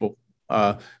Health people,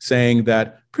 saying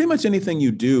that pretty much anything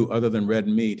you do other than red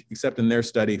meat, except in their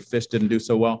study, fish didn't do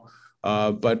so well,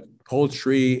 but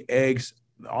poultry, eggs,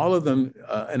 all of them,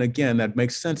 and again, that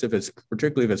makes sense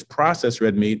particularly if it's processed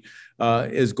red meat,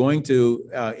 is going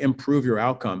to improve your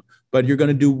outcome. But you're going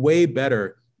to do way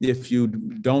better if you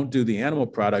don't do the animal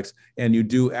products and you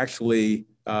do actually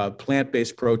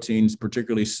plant-based proteins,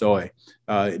 particularly soy.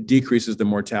 It decreases the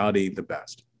mortality the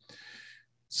best.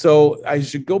 So I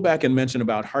should go back and mention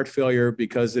about heart failure,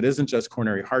 because it isn't just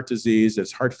coronary heart disease,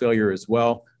 it's heart failure as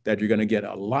well, that you're going to get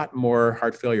a lot more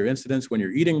heart failure incidents when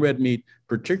you're eating red meat,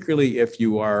 particularly if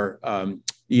you are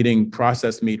eating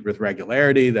processed meat with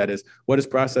regularity. That is, what is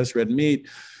processed red meat?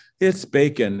 It's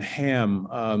bacon, ham,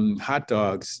 hot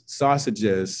dogs,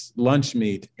 sausages, lunch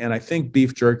meat, and I think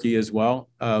beef jerky as well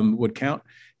would count.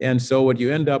 And so what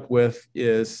you end up with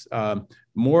is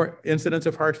more incidents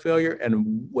of heart failure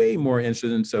and way more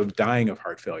incidents of dying of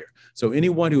heart failure. So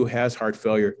anyone who has heart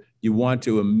failure, you want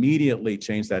to immediately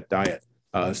change that diet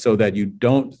so that you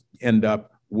don't end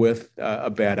up with a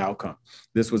bad outcome.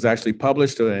 This was actually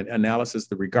published in an analysis,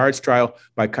 the Regards trial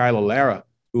by Kyla Lara,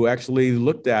 who actually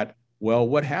looked at, well,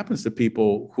 what happens to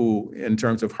people who, in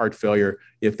terms of heart failure,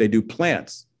 if they do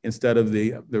plants instead of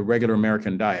the regular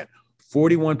American diet?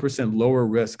 41% lower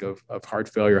risk of heart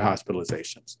failure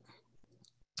hospitalizations.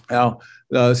 Now,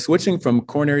 switching from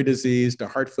coronary disease to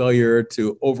heart failure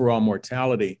to overall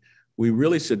mortality, we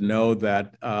really should know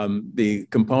that the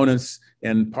components,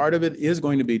 and part of it is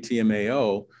going to be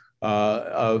TMAO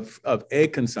of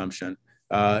egg consumption,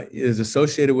 is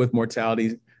associated with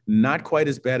mortality, not quite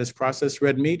as bad as processed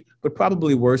red meat, but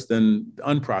probably worse than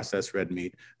unprocessed red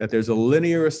meat, that there's a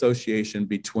linear association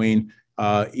between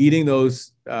eating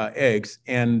those eggs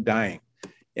and dying.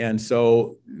 And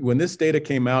so when this data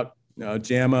came out,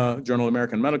 JAMA, Journal of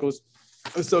American Medical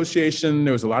Association,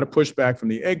 there was a lot of pushback from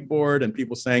the egg board and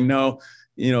people saying, no,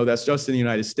 that's just in the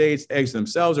United States. Eggs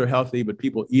themselves are healthy, but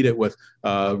people eat it with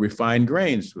refined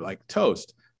grains like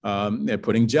toast. They're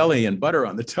putting jelly and butter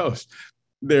on the toast.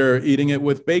 They're eating it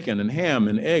with bacon and ham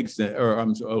and eggs, or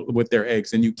with their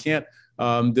eggs, and you can't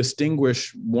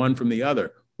distinguish one from the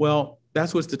other. Well,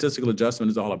 that's what statistical adjustment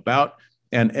is all about,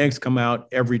 and eggs come out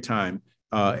every time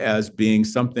as being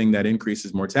something that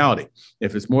increases mortality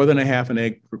if it's more than a half an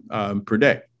egg per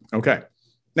day. Okay,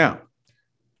 now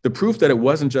the proof that it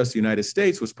wasn't just the United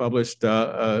States was published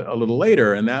a little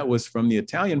later, and that was from the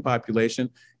Italian population.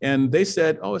 And they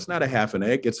said, oh, it's not a half an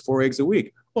egg, it's 4 eggs a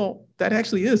week. Well, that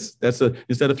actually is.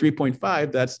 Instead of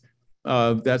 3.5,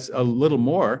 that's a little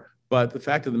more. But the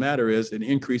fact of the matter is it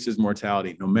increases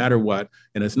mortality no matter what.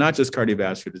 And it's not just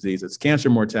cardiovascular disease, it's cancer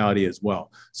mortality as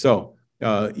well. So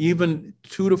even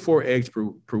 2 to 4 eggs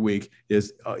per week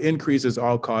increases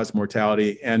all-cause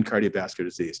mortality and cardiovascular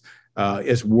disease.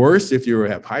 It's worse if you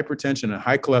have hypertension and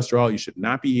high cholesterol. You should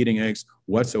not be eating eggs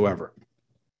whatsoever.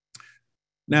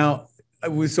 Now,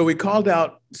 so we called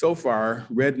out so far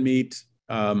red meat,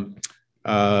 processed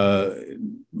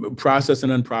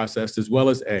and unprocessed, as well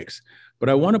as eggs. But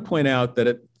I want to point out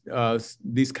that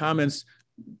these comments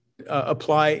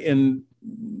apply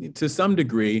to some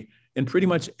degree in pretty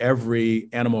much every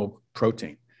animal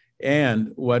protein.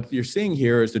 And what you're seeing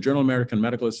here is the Journal of American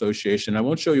Medical Association. I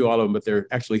won't show you all of them, but there are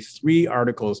actually 3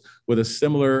 articles with a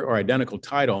similar or identical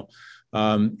title.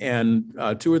 And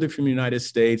 2 of them from the United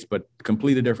States, but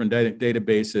completely different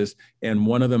databases, and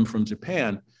 1 of them from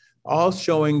Japan, all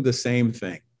showing the same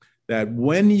thing, that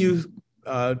when you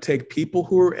take people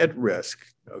who are at risk,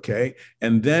 okay,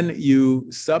 and then you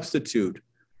substitute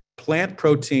plant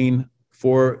protein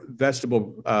for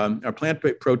vegetable, or plant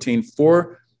protein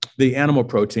for the animal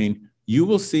protein, you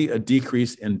will see a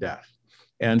decrease in death.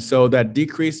 And so that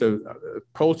decrease of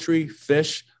poultry,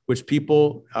 fish, which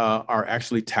people are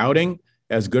actually touting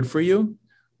as good for you,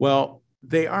 well,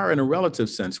 they are in a relative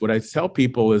sense. What I tell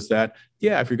people is that,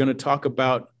 yeah, if you're going to talk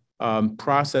about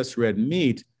processed red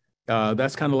meat,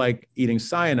 that's kind of like eating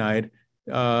cyanide.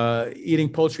 Eating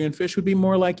poultry and fish would be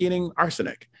more like eating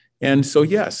arsenic. And so,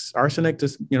 yes, arsenic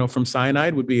from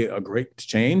cyanide would be a great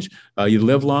change. You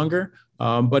live longer,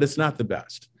 but it's not the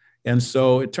best. And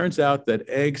so it turns out that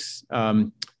eggs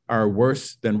are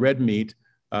worse than red meat.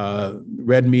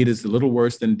 Red meat is a little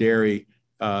worse than dairy.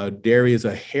 Dairy is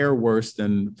a hair worse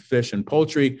than fish and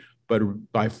poultry, but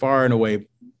by far and away,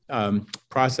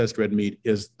 processed red meat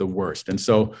is the worst. And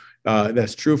so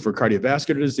that's true for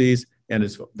cardiovascular disease, and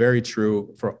it's very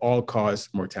true for all-cause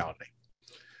mortality.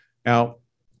 Now,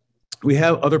 we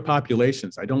have other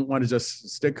populations. I don't want to just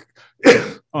stick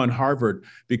on Harvard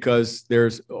because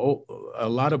there's a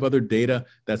lot of other data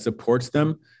that supports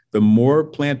them. The more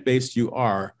plant-based you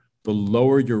are, the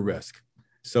lower your risk.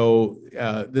 So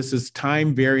this is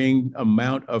time-varying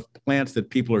amount of plants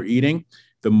that people are eating.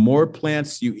 The more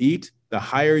plants you eat, the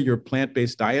higher your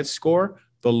plant-based diet score,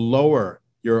 the lower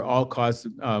your all-cause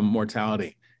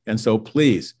mortality. And so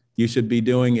please, you should be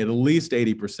doing at least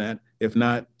 80%, if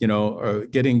not,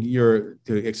 getting to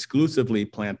exclusively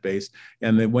plant-based.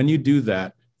 And then when you do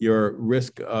that, your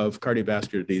risk of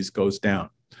cardiovascular disease goes down.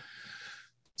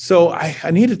 So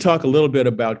I need to talk a little bit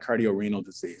about cardiorenal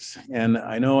disease. And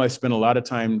I know I spent a lot of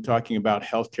time talking about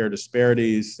healthcare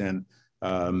disparities and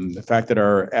the fact that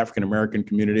our African-American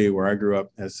community, where I grew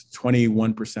up, has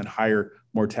 21% higher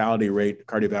mortality rate,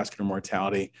 cardiovascular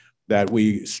mortality, that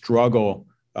we struggle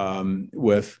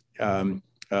with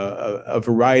a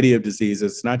variety of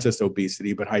diseases, not just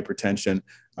obesity, but hypertension,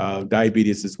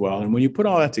 diabetes as well. And when you put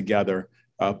all that together,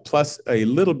 plus a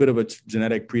little bit of a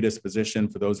genetic predisposition,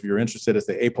 for those of you who are interested, is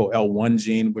the ApoL1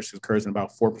 gene, which occurs in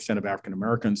about 4% of African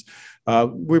Americans,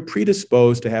 we're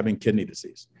predisposed to having kidney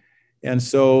disease. And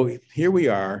so here we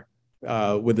are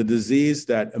with a disease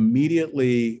that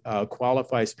immediately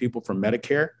qualifies people for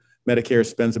Medicare. Medicare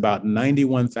spends about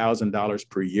 $91,000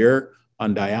 per year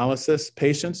on dialysis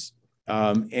patients.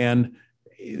 And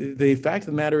the fact of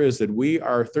the matter is that we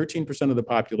are 13% of the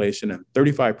population and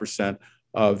 35%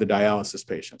 of the dialysis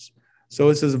patients. So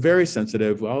this is very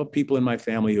sensitive. All the people in my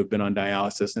family who have been on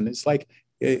dialysis, and it's like,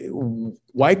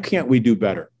 why can't we do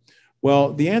better?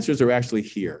 Well, the answers are actually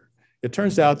here. It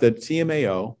turns out that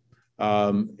TMAO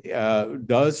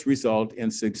does result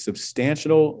in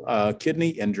substantial kidney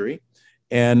injury.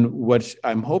 And what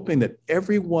I'm hoping that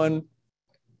everyone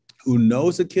who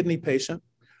knows a kidney patient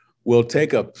will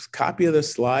take a copy of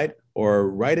this slide or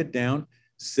write it down,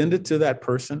 send it to that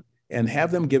person, and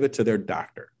have them give it to their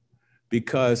doctor.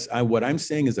 Because what I'm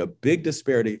seeing is a big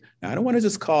disparity. Now, I don't want to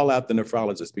just call out the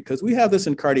nephrologist, because we have this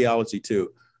in cardiology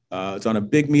too. It's on a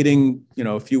big meeting,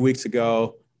 a few weeks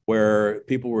ago, where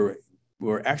people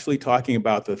were actually talking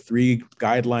about the 3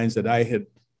 guidelines that I had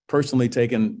personally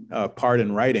taken part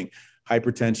in writing: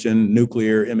 hypertension,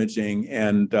 nuclear imaging,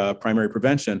 and primary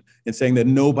prevention, and saying that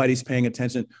nobody's paying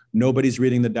attention, nobody's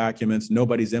reading the documents,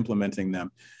 nobody's implementing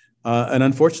them. And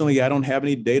unfortunately, I don't have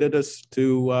any data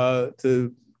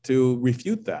to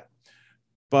refute that.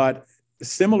 But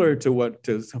similar to what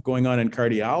is going on in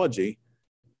cardiology,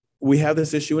 we have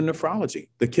this issue in nephrology.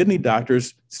 The kidney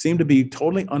doctors seem to be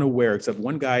totally unaware, except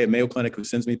one guy at Mayo Clinic who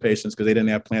sends me patients because they didn't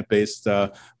have plant-based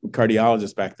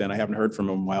cardiologists back then. I haven't heard from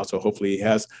him in a while, so hopefully he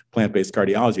has plant-based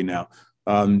cardiology now.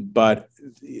 But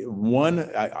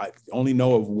I only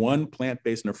know of one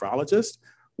plant-based nephrologist,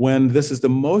 when this is the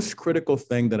most critical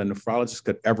thing that a nephrologist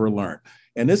could ever learn.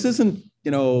 And this isn't,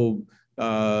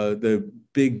 the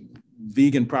big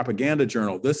vegan propaganda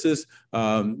journal. This is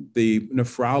the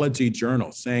nephrology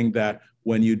journal saying that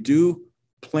when you do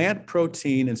plant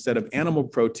protein instead of animal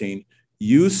protein,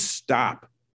 you stop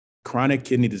chronic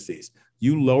kidney disease.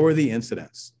 You lower the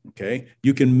incidence, okay?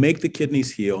 You can make the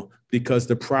kidneys heal, because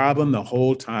the problem the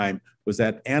whole time was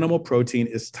that animal protein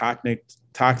is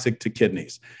toxic to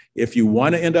kidneys. If you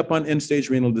want to end up on end-stage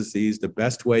renal disease, the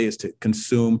best way is to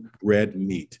consume red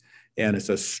meat. And it's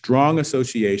a strong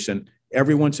association.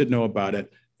 Everyone should know about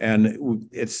it. And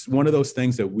it's one of those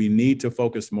things that we need to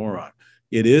focus more on.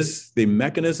 The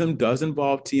mechanism does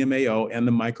involve TMAO and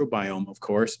the microbiome, of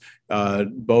course,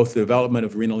 both the development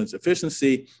of renal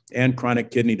insufficiency and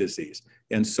chronic kidney disease.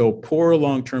 And so poor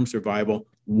long-term survival,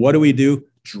 what do?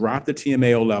 Drop the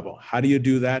TMAO level. How do you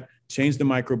do that? Change the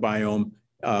microbiome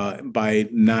by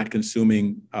not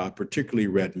consuming particularly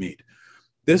red meat.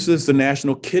 This is the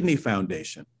National Kidney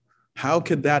Foundation. How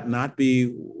could that not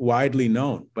be widely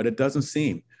known? But it doesn't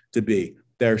seem to be.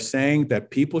 They're saying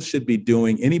that people should be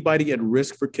doing, anybody at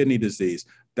risk for kidney disease,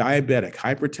 diabetic,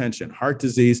 hypertension, heart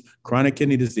disease, chronic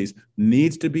kidney disease,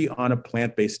 needs to be on a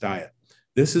plant-based diet.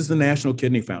 This is the National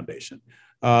Kidney Foundation.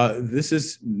 This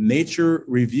is Nature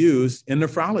reviews in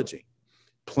nephrology.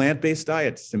 Plant-based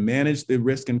diets to manage the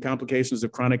risk and complications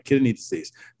of chronic kidney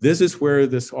disease. This is where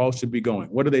this all should be going.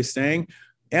 What are they saying?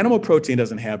 Animal protein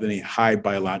doesn't have any high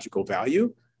biological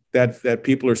value that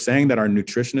people are saying, that our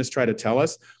nutritionists try to tell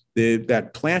us.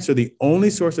 That plants are the only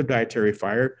source of dietary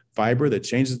fiber that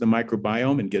changes the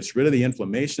microbiome and gets rid of the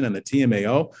inflammation and the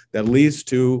TMAO that leads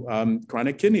to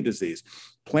chronic kidney disease.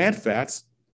 Plant fats,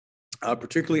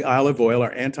 particularly olive oil,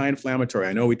 are anti-inflammatory.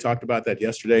 I know we talked about that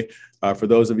yesterday. For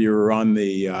those of you who were on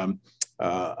the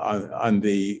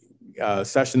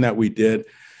session that we did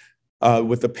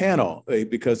with the panel,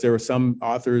 because there were some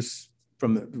authors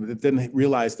that didn't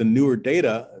realize the newer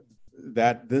data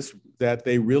that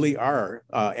they really are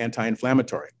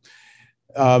anti-inflammatory.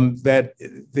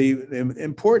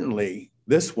 Importantly,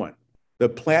 the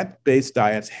plant-based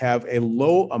diets have a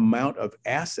low amount of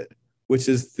acid, which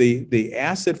is the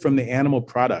acid from the animal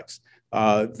products,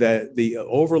 that the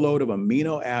overload of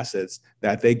amino acids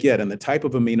that they get, and the type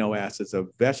of amino acids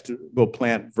of vegetable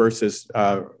plant versus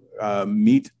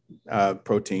meat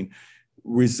protein,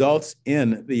 results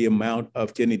in the amount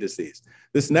of kidney disease.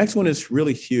 This next one is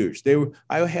really huge.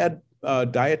 I had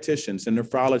dietitians in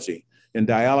nephrology and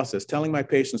dialysis telling my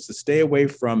patients to stay away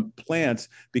from plants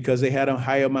because they had a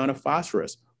high amount of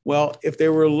phosphorus. Well, if they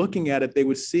were looking at it, they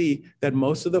would see that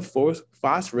most of the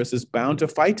phosphorus is bound to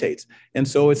phytates, and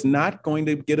so it's not going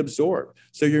to get absorbed.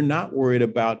 So you're not worried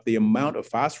about the amount of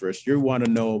phosphorus. You want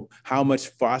to know how much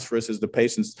phosphorus is the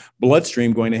patient's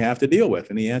bloodstream going to have to deal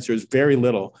with, and the answer is very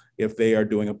little if they are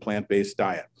doing a plant-based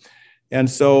diet. And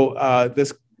so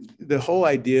the whole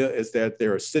idea is that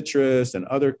there are citrus and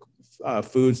other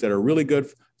foods that are really good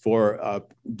for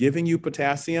giving you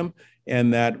potassium,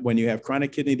 and that when you have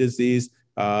chronic kidney disease,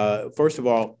 first of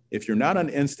all, if you're not on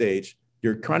end stage,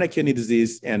 your chronic kidney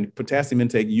disease and potassium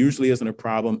intake usually isn't a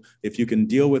problem. If you can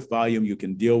deal with volume, you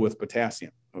can deal with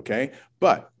potassium, okay?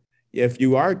 But if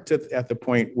you are at the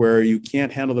point where you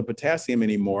can't handle the potassium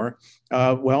anymore,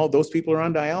 well, those people are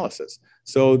on dialysis.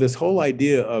 So this whole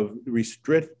idea of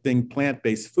restricting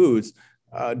plant-based foods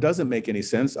doesn't make any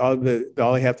sense. All they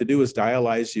have to do is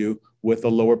dialyze you with a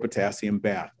lower potassium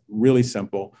bath. Really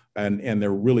simple, and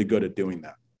they're really good at doing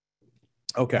that.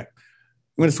 Okay, I'm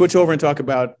going to switch over and talk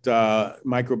about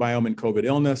microbiome and COVID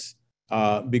illness.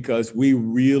 because we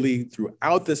really,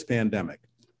 throughout this pandemic,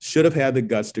 should have had the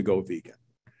guts to go vegan.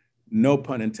 No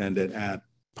pun intended, and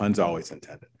puns always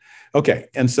intended. Okay,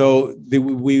 and so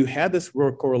we had this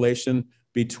correlation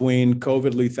between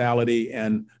COVID lethality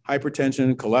and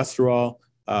hypertension, cholesterol,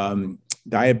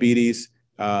 diabetes,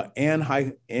 and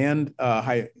hypertension.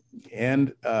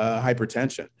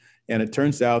 And it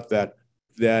turns out that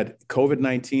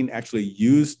COVID-19 actually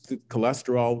used the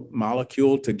cholesterol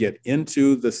molecule to get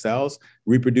into the cells,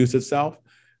 reproduce itself.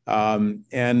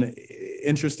 And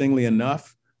interestingly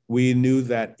enough, we knew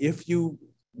that if you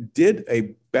did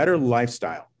a better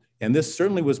lifestyle, and this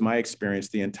certainly was my experience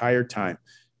the entire time,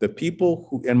 the people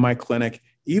who in my clinic,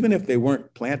 even if they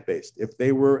weren't plant-based, if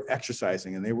they were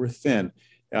exercising and they were thin,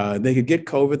 they could get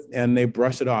COVID and they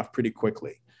brush it off pretty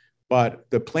quickly. But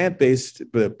the plant-based,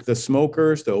 the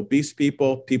smokers, the obese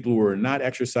people who were not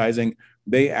exercising,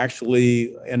 they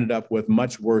actually ended up with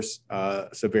much worse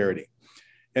severity.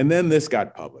 And then this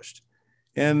got published.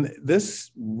 And this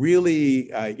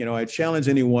really, I challenge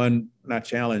anyone,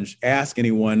 ask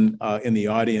anyone in the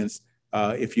audience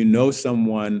if you know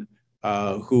someone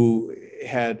who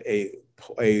had a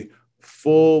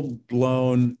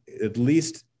full-blown, at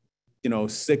least,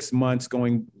 6 months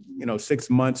going, 6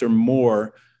 months or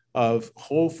more of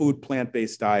whole food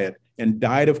plant-based diet and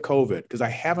died of COVID, because I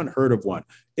haven't heard of one.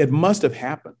 It must have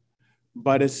happened,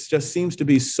 but it just seems to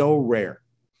be so rare.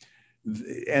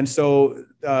 And so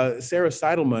Sarah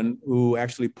Seidelman, who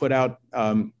actually put out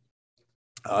the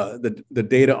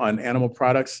data on animal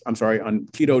products, on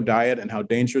keto diet and how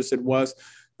dangerous it was,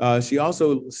 she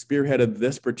also spearheaded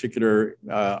this particular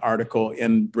article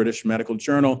in British Medical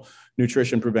Journal,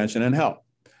 Nutrition, Prevention, and Health.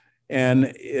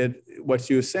 And what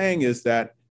she was saying is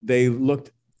that they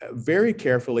looked very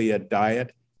carefully at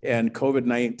diet and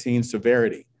COVID-19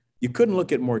 severity. You couldn't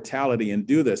look at mortality and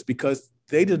do this because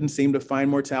they didn't seem to find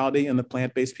mortality in the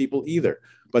plant-based people either.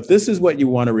 But this is what you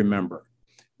want to remember,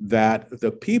 that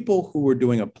the people who were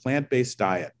doing a plant-based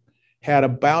diet had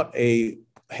about a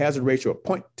hazard ratio of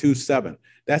 0.27.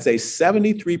 That's a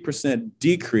 73%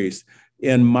 decrease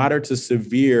in moderate to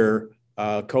severe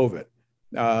COVID.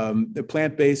 The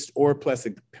plant-based or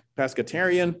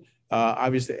pescatarian,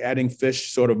 obviously adding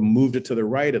fish sort of moved it to the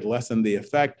right, it lessened the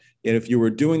effect. And if you were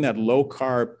doing that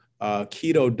low-carb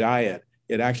keto diet,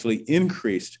 it actually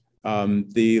increased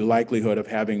the likelihood of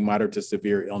having moderate to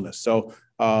severe illness. So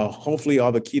hopefully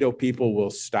all the keto people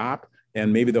will stop,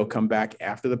 and maybe they'll come back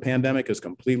after the pandemic is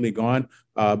completely gone.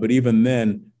 But even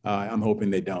then, I'm hoping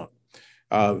they don't.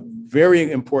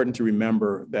 Very important to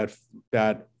remember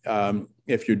that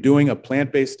if you're doing a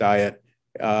plant-based diet,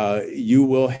 you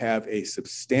will have a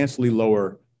substantially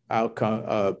lower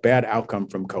outcome, bad outcome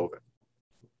from COVID.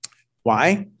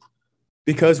 Why?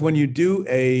 Because when you do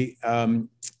an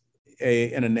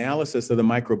analysis of the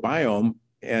microbiome,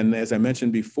 and as I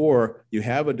mentioned before, you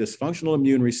have a dysfunctional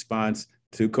immune response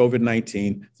to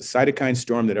COVID-19, the cytokine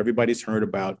storm that everybody's heard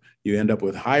about, you end up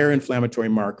with higher inflammatory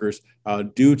markers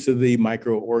due to the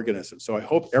microorganisms. So I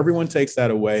hope everyone takes that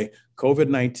away.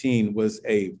 COVID-19 was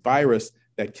a virus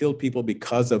that killed people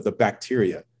because of the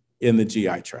bacteria in the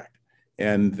GI tract.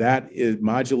 And that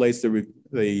modulates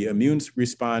the immune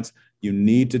response. You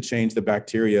need to change the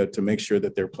bacteria to make sure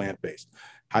that they're plant-based.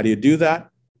 How do you do that?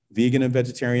 Vegan and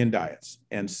vegetarian diets.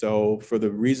 And so for the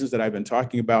reasons that I've been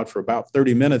talking about for about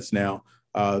 30 minutes now,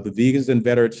 the vegans and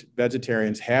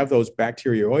vegetarians have those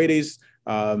bacteroides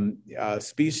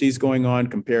species going on,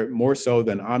 compared more so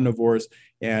than omnivores.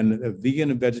 And a vegan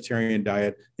and vegetarian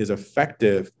diet is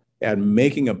effective at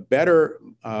making a better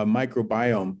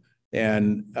microbiome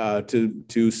and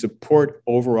to support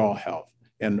overall health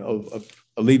and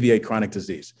alleviate chronic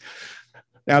disease.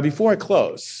 Now, before I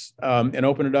close and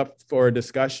open it up for a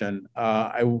discussion,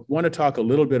 I want to talk a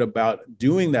little bit about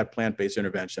doing that plant-based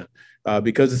intervention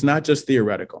because it's not just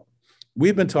theoretical.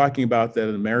 We've been talking about that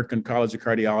at the American College of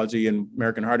Cardiology and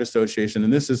American Heart Association,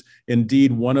 and this is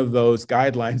indeed one of those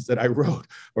guidelines that I wrote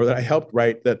or that I helped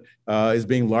write that is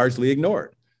being largely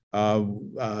ignored.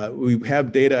 We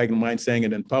have data, I don't mind saying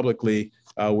it in publicly,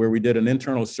 where we did an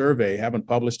internal survey, haven't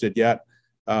published it yet,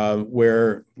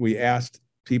 where we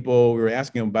were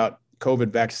asking them about COVID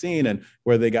vaccine and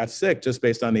where they got sick just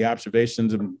based on the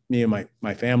observations of me and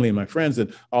my family and my friends,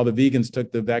 that all the vegans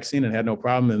took the vaccine and had no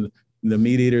problem, and the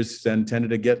meat eaters then tended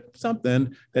to get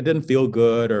something that didn't feel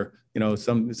good, or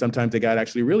sometimes they got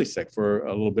actually really sick for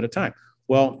a little bit of time.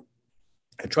 Well,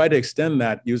 I tried to extend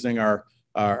that using our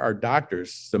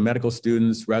doctors, the medical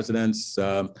students, residents,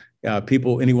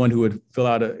 people, anyone who would fill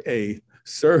out a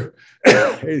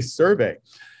survey.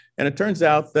 And it turns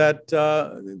out that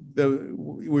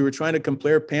we were trying to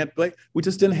compare we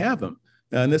just didn't have them.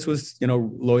 And this was,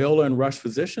 Loyola and Rush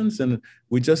physicians, and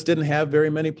we just didn't have very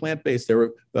many plant-based. There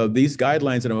were these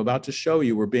guidelines that I'm about to show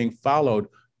you were being followed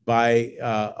by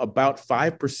about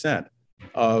 5%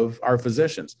 of our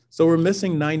physicians. So we're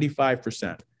missing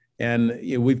 95%. And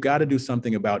we've got to do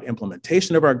something about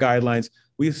implementation of our guidelines.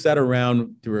 We've sat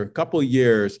around through a couple of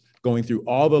years going through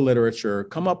all the literature,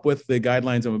 come up with the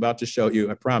guidelines I'm about to show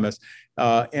you, I promise,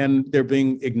 and they're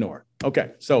being ignored.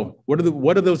 Okay, so what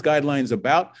are those guidelines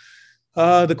about?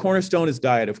 The cornerstone is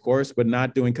diet, of course, but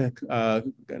not doing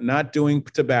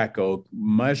tobacco,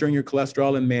 measuring your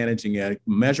cholesterol and managing it,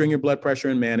 measuring your blood pressure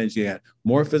and managing it,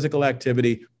 more physical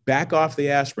activity, back off the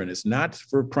aspirin. It's not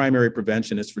for primary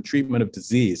prevention, it's for treatment of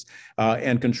disease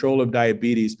and control of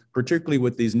diabetes, particularly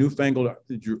with these newfangled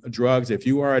drugs. If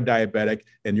you are a diabetic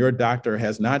and your doctor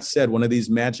has not said one of these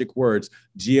magic words,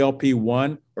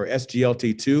 GLP-1 or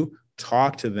SGLT2,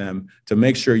 talk to them to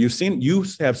make sure you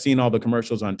have seen all the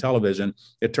commercials on television.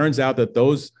 It turns out that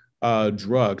those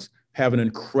drugs have an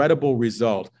incredible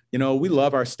result. We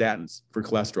love our statins for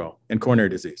cholesterol and coronary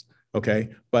disease. Okay,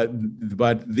 but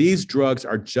these drugs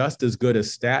are just as good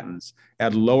as statins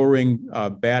at lowering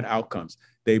bad outcomes.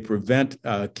 They prevent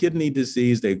kidney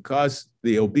disease. They cause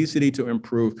the obesity to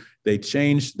improve. They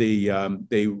change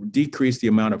they decrease the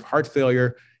amount of heart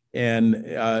failure, and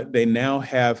they now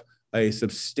have a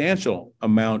substantial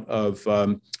amount of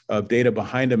data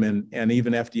behind them and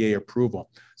even FDA approval.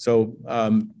 So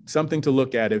something to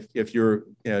look at if you're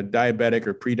diabetic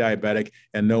or pre-diabetic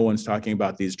and no one's talking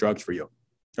about these drugs for you.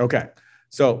 Okay,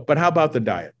 but how about the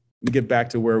diet? Let me get back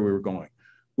to where we were going.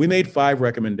 We made 5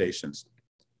 recommendations.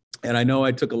 And I know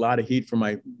I took a lot of heat from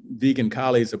my vegan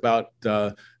colleagues about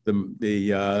the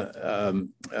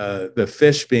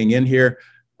fish being in here.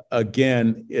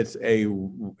 Again, it's a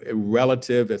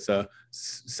relative, it's a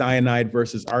cyanide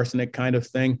versus arsenic kind of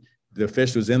thing. The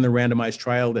fish was in the randomized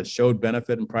trial that showed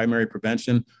benefit in primary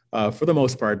prevention for the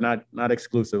most part, not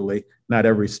exclusively, not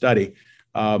every study,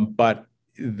 but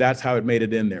that's how it made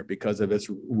it in there because of its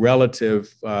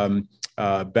relative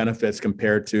benefits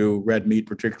compared to red meat,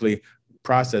 particularly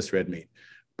processed red meat.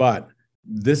 But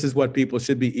this is what people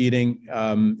should be eating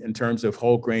in terms of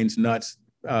whole grains, nuts,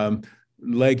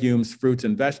 legumes, fruits,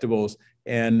 and vegetables.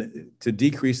 And to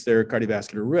decrease their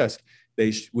cardiovascular risk,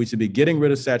 we should be getting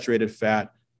rid of saturated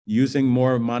fat, using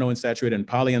more monounsaturated and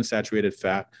polyunsaturated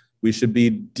fat. We should be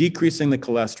decreasing the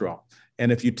cholesterol.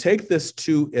 And if you take this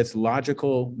to its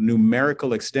logical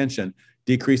numerical extension,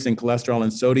 decreasing cholesterol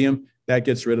and sodium, that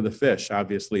gets rid of the fish,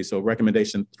 obviously. So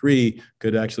recommendation 3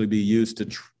 could actually be used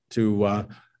to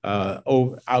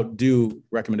outdo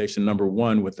recommendation number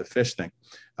 1 with the fish thing,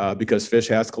 because fish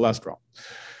has cholesterol.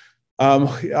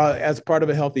 As part of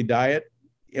a healthy diet,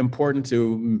 important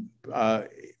to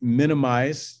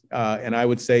minimize, and I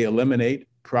would say eliminate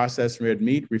processed red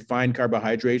meat, refined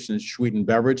carbohydrates, and sweetened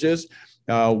beverages.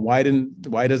 Why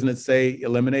doesn't it say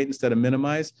eliminate instead of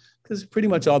minimize? Because pretty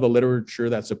much all the literature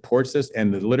that supports this,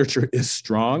 and the literature is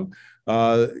strong,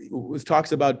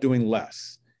 talks about doing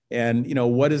less. And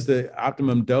what is the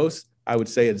optimum dose? I would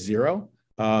say it's 0.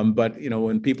 But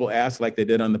when people ask, like they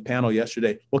did on the panel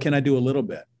yesterday, well, can I do a little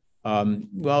bit?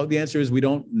 Well, the answer is we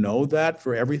don't know that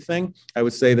for everything. I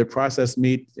would say the processed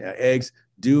meat, eggs,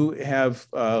 do have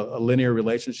a linear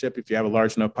relationship. If you have a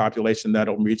large enough population,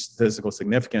 that'll reach statistical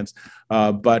significance.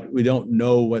 But we don't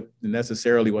know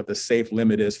necessarily what the safe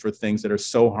limit is for things that are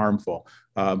so harmful.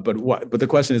 But the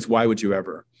question is, why would you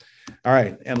ever? All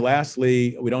right. And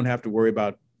lastly, we don't have to worry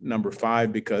about number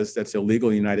 5 because that's illegal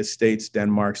in the United States,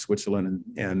 Denmark, Switzerland,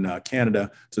 and Canada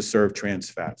to serve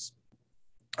trans fats.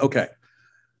 Okay.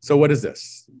 So what is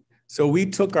this? So we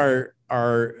took our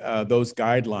those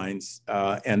guidelines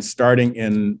and starting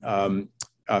in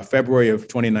February of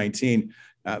 2019,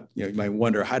 you might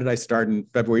wonder, how did I start in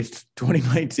February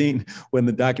 2019 when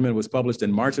the document was published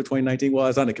in March of 2019? Well, I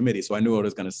was on the committee, so I knew what I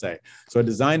was going to say. So I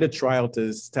designed a trial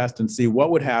to test and see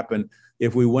what would happen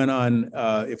if we went on,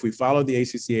 if we followed the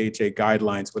ACC/AHA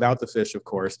guidelines, without the fish, of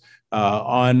course,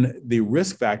 on the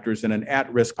risk factors in an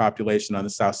at-risk population on the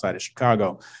south side of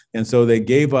Chicago. And so they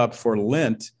gave up for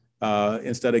Lent,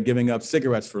 instead of giving up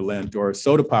cigarettes for Lent or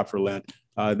soda pop for Lent,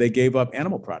 they gave up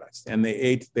animal products, and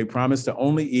they promised to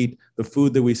only eat the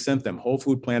food that we sent them, whole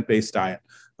food, plant-based diet,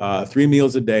 3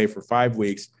 meals a day for 5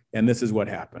 weeks. And this is what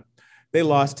happened. They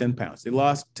lost 10 pounds. They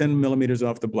lost 10 millimeters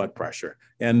off the blood pressure.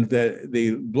 And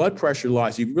the blood pressure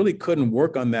loss, you really couldn't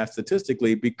work on that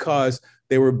statistically because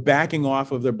they were backing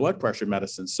off of their blood pressure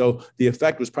medicines. So the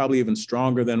effect was probably even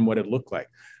stronger than what it looked like.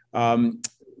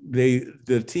 The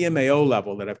TMAO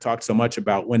level that I've talked so much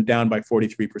about went down by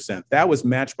 43%. That was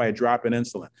matched by a drop in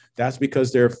insulin. That's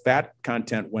because their fat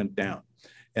content went down.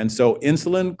 And so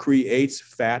insulin creates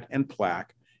fat and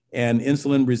plaque and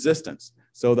insulin resistance.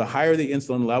 So the higher the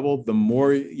insulin level, the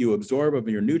more you absorb of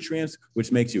your nutrients,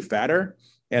 which makes you fatter,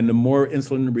 and the more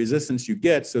insulin resistance you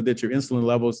get, so that your insulin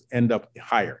levels end up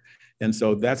higher. And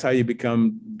so that's how you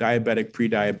become diabetic,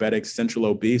 pre-diabetic, central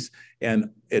obese,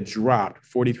 and it dropped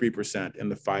 43% in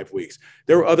the 5 weeks.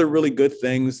 There were other really good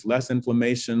things, less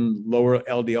inflammation, lower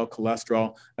LDL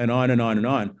cholesterol, and on and on and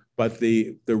on, but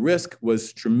the risk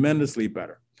was tremendously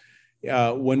better.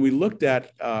 When we looked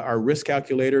at our risk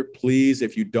calculator, please,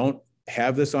 if you don't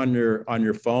have this on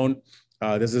your phone,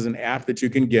 this is an app that you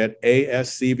can get,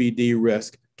 ASCVD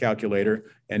risk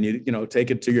calculator, and you take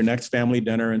it to your next family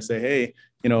dinner and say, hey,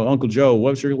 Uncle Joe,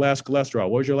 what was your last cholesterol?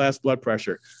 What was your last blood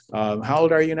pressure? How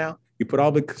old are you now? You put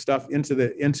all the stuff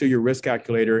into your risk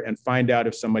calculator and find out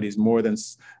if somebody's more than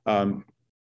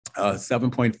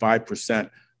 7.5%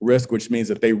 risk, which means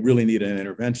that they really need an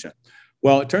intervention.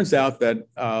 Well, it turns out that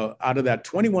out of that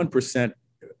 21%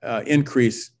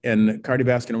 increase in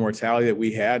cardiovascular mortality that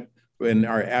we had in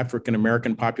our African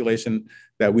American population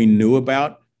that we knew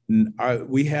about,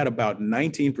 we had about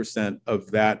 19%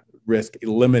 of that risk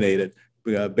eliminated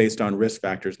based on risk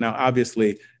factors. Now,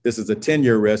 obviously, this is a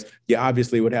 10-year risk. You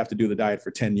obviously would have to do the diet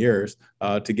for 10 years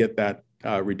to get that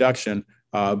reduction,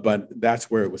 but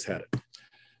that's where it was headed.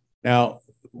 Now,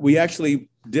 we actually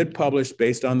did publish,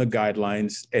 based on the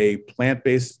guidelines, a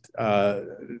plant-based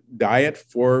diet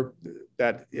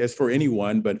that is for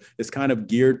anyone, but it's kind of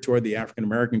geared toward the African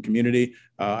American community.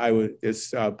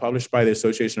 It's published by the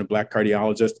Association of Black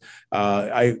Cardiologists.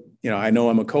 I know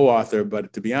I'm a co-author,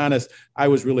 but to be honest, I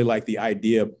was really like the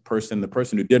idea person. The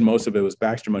person who did most of it was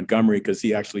Baxter Montgomery, because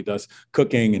he actually does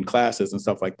cooking and classes and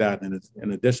stuff like that, and it's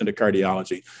in addition to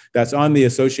cardiology. That's on the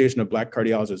Association of Black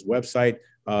Cardiologists website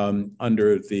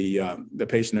under the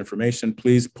patient information.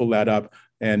 Please pull that up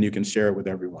and you can share it with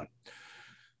everyone.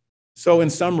 So in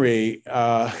summary,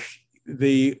 I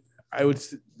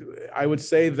would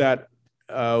say that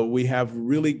we have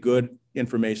really good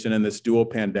information in this dual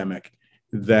pandemic,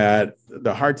 that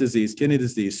the heart disease, kidney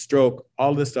disease, stroke,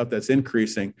 all this stuff that's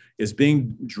increasing is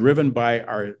being driven by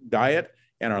our diet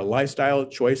and our lifestyle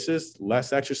choices,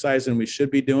 less exercise than we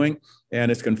should be doing,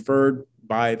 and it's conferred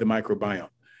by the microbiome.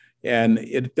 And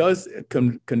it does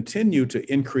continue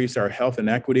to increase our health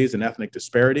inequities and ethnic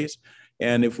disparities.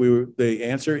 And the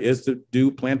answer is to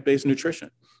do plant-based nutrition.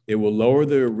 It will lower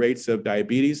the rates of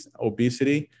diabetes,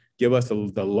 obesity, give us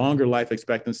the longer life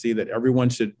expectancy that everyone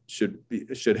should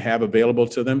have available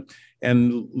to them,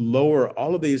 and lower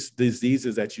all of these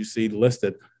diseases that you see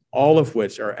listed, all of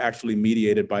which are actually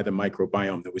mediated by the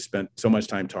microbiome that we spent so much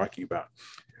time talking about.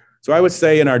 So I would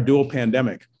say in our dual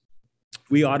pandemic,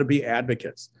 we ought to be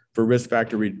advocates for risk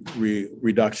factor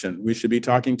reduction. We should be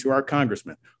talking to our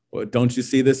congressmen. Well, don't you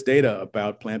see this data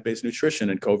about plant-based nutrition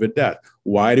and COVID death?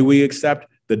 Why do we accept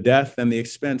the death and the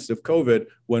expense of COVID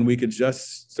when we could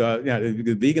just,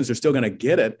 the vegans are still going to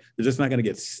get it. They're just not going to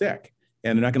get sick.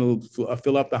 And they're not going to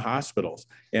fill up the hospitals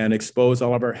and expose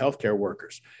all of our healthcare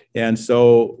workers. And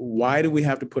so why do we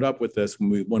have to put up with this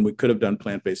when we could have done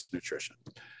plant-based nutrition?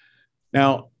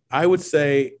 Now, I would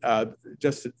say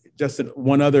just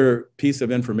one other piece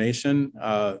of information.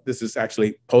 This is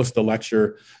actually post the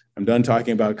lecture. I'm done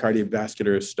talking about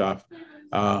cardiovascular stuff.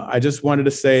 I just wanted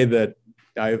to say that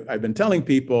I've been telling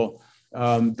people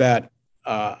that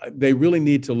they really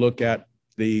need to look at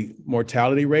the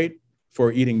mortality rate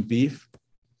for eating beef.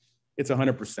 It's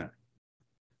 100%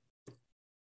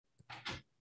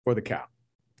 for the cow.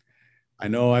 I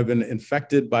know I've been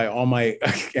infected by all my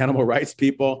animal rights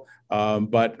people,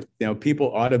 but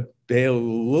people ought to pay a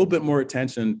little bit more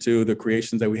attention to the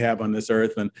creations that we have on this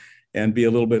earth, and be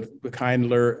a little bit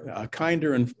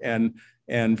kinder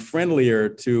and friendlier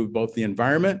to both the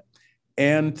environment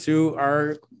and to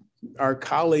our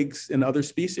colleagues in other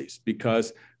species,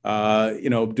 because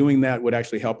doing that would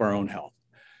actually help our own health.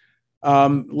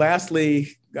 Lastly,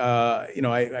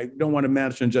 I don't want to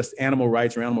mention just animal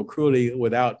rights or animal cruelty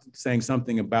without saying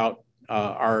something about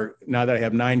now that I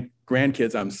have 9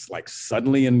 grandkids, I'm like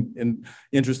suddenly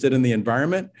interested in the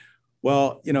environment.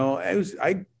 Well,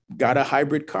 I got a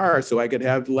hybrid car so I could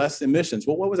have less emissions.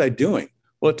 Well, what was I doing?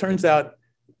 Well, it turns out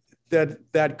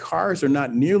that cars are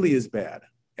not nearly as bad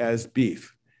as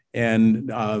beef. And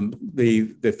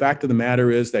the fact of the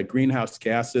matter is that greenhouse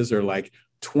gases are like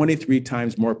 23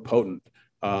 times more potent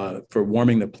for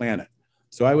warming the planet.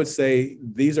 So I would say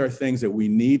these are things that we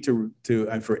need to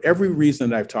and for every reason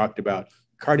that I've talked about,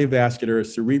 cardiovascular,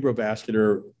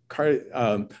 cerebrovascular,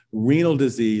 renal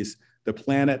disease, the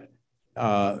planet,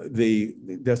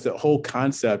 that's the whole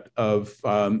concept of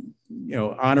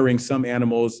honoring some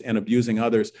animals and abusing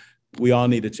others. we all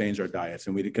need to change our diets,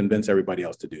 and we need to convince everybody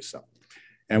else to do so.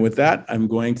 And with that, I'm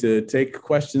going to take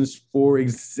questions for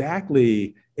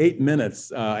exactly 8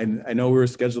 minutes. I know we were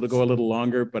scheduled to go a little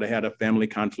longer, but I had a family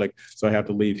conflict, so I have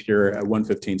to leave here at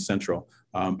 1:15 Central.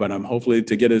 But I'm hopefully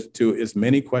to get to as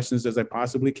many questions as I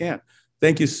possibly can.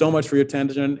 Thank you so much for your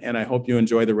attention, and I hope you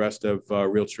enjoy the rest of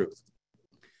Real Truth.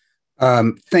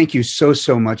 Thank you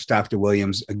so much, Dr.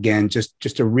 Williams. Again,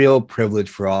 just a real privilege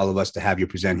for all of us to have you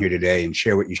present here today and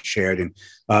share what you shared. And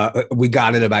we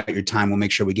got it about your time. We'll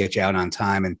make sure we get you out on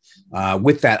time. And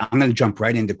with that, I'm going to jump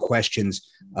right into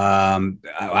questions.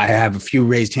 I have a few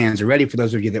raised hands already. For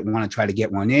those of you that want to try to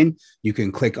get one in, you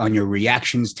can click on your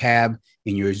reactions tab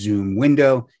in your Zoom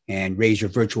window and raise your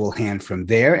virtual hand from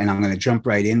there. And I'm going to jump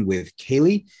right in with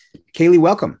Kaylee. Kaylee,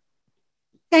 welcome.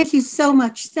 Thank you so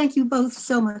much. Thank you both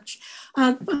so much.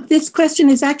 This question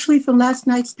is actually from last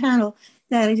night's panel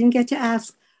that I didn't get to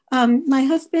ask. My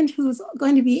husband, who's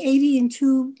going to be 80 in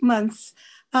 2 months,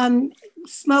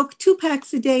 smoked 2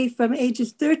 packs a day from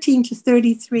ages 13 to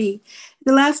 33.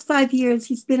 The last 5 years,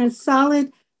 he's been a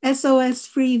solid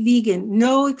SOS-free vegan,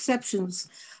 no exceptions.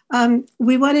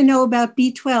 We want to know about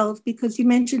B12 because you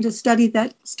mentioned a study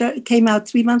that came out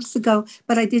 3 months ago,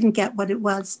 but I didn't get what it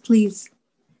was, please.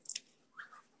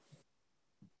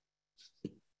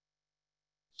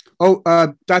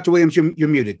 Oh, Dr. Williams, you're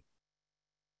muted.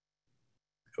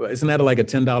 Isn't that like a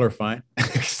 $10 fine?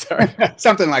 Sorry.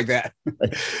 Something like that.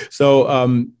 So,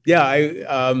 yeah,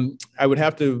 I would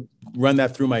have to run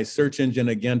that through my search engine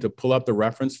again to pull up the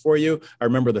reference for you. I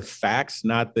remember the facts,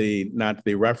 not the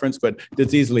reference, but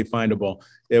it's easily findable.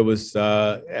 It was,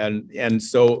 and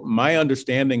so my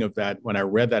understanding of that when I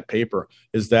read that paper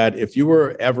is that if you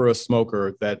were ever a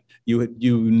smoker, that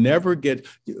you never get,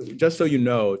 just so you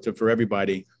know, for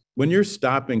everybody, when you're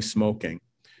stopping smoking,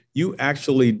 you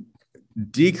actually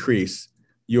decrease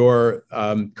your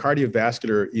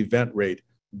cardiovascular event rate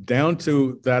down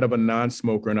to that of a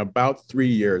non-smoker in about 3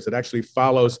 years. It actually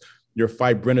follows your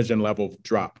fibrinogen level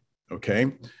drop,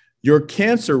 okay? Your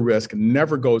cancer risk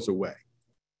never goes away,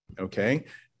 okay?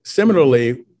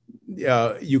 Similarly,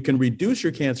 you can reduce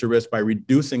your cancer risk by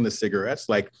reducing the cigarettes,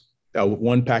 like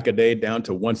 1 pack a day down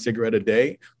to 1 cigarette a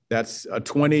day. That's a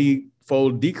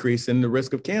 20-fold decrease in the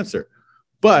risk of cancer.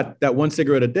 But that 1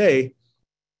 cigarette a day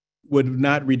would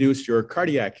not reduce your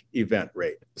cardiac event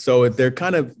rate. So they're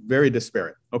kind of very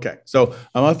disparate. Okay, so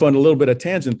I'm off on a little bit of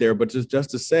tangent there, but just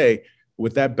to say,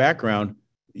 with that background,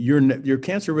 your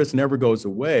cancer risk never goes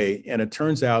away. And it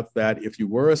turns out that if you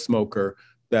were a smoker,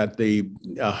 that the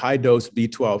high dose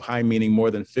B12, high meaning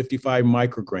more than 55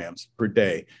 micrograms per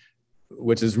day,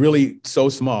 which is really so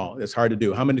small, it's hard to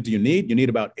do. How many do you need? You need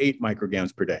about 8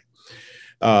 micrograms per day.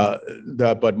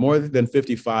 But more than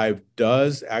 55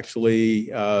 does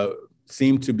actually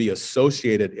seem to be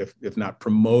associated, if not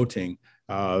promoting,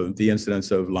 the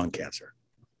incidence of lung cancer.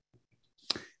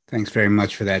 Thanks very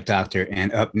much for that, Doctor.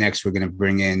 And up next, we're going to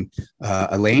bring in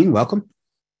Elaine. Welcome.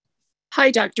 Hi,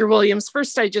 Dr. Williams.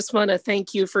 First, I just want to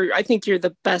thank you for, I think you're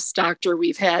the best doctor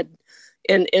we've had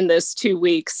in this 2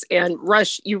 weeks. And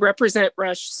Rush, you represent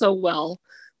Rush so well.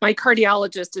 My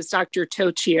cardiologist is Dr.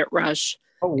 Tochi at Rush.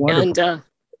 Oh, wonderful. And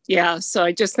yeah, so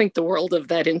I just think the world of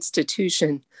that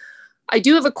institution. I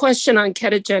do have a question on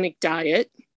ketogenic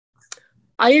diet.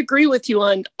 I agree with you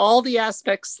on all the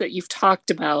aspects that you've talked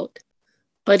about,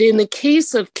 but in the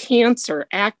case of cancer,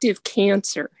 active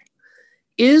cancer,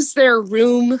 is there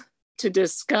room to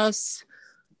discuss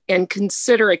and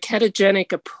consider a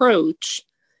ketogenic approach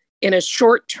in a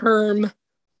short-term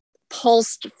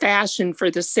pulsed fashion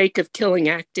for the sake of killing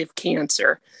active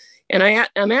cancer? And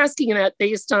I'm asking that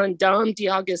based on Dom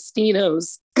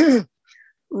D'Agostino's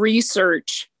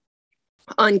research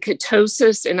on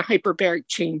ketosis and hyperbaric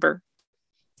chamber.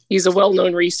 He's a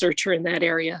well-known researcher in that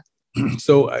area.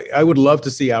 So I would love to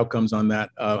see outcomes on that.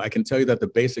 I can tell you that the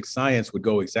basic science would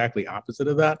go exactly opposite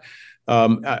of that.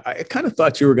 I kind of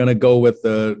thought you were going to go with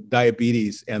the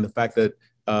diabetes and the fact that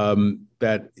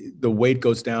that the weight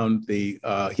goes down, the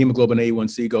hemoglobin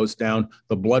A1C goes down,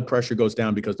 the blood pressure goes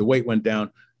down because the weight went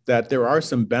down, that there are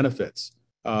some benefits,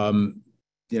 but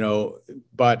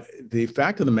the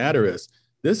fact of the matter is,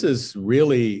 this is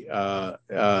really,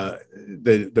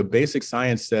 the basic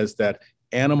science says that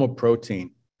animal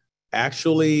protein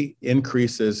actually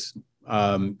increases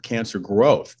cancer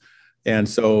growth. And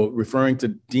so referring to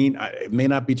Dean, it may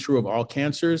not be true of all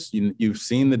cancers. You've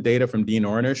seen the data from Dean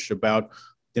Ornish about,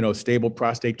 stable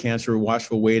prostate cancer,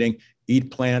 watchful waiting, eat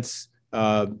plants,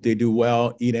 they do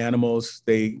well, eat animals,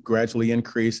 they gradually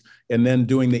increase. And then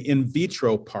doing the in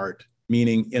vitro part,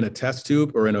 meaning in a test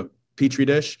tube or in a Petri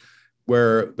dish,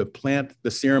 where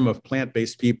the serum of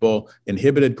plant-based people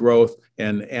inhibited growth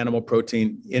and animal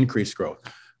protein increased growth.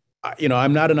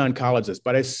 I'm not an oncologist,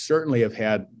 but I certainly have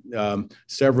had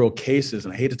several cases,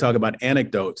 and I hate to talk about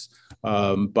anecdotes,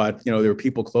 but there were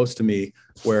people close to me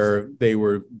where they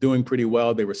were doing pretty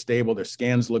well. They were stable. Their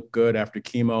scans looked good after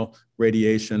chemo,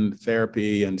 radiation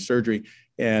therapy, and surgery,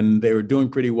 and they were doing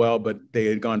pretty well, but they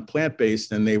had gone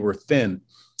plant-based and they were thin,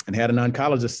 and had an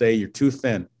oncologist say, "You're too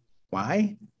thin."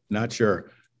 Why? Not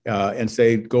sure. And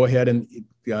say, go ahead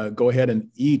and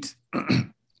eat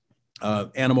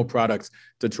animal products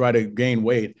to try to gain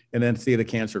weight and then see the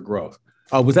cancer growth.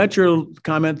 Was that your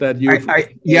comment that you?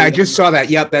 I just saw that.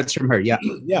 Yep, that's from her. Yeah.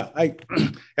 Yeah, I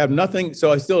have nothing.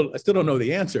 So I still don't know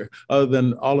the answer other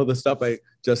than all of the stuff I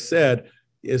just said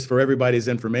is for everybody's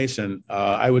information.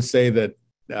 I would say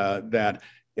that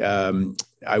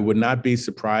I would not be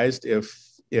surprised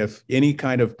if any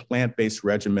kind of plant-based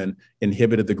regimen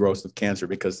inhibited the growth of cancer,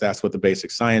 because that's what the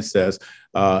basic science says.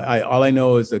 All I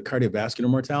know is the cardiovascular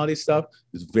mortality stuff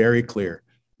is very clear.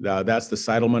 That's the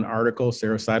Seidelman article,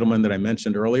 Sarah Seidelman, that I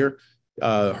mentioned earlier.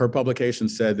 Her publication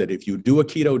said that if you do a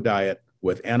keto diet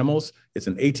with animals, it's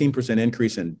an 18%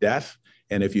 increase in death.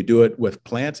 And if you do it with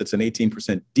plants, it's an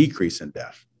 18% decrease in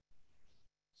death.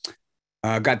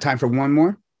 Got time for one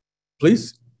more?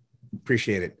 Please.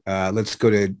 Appreciate it. Let's go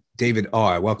to David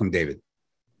R. Welcome, David.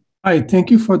 Hi, thank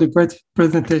you for the great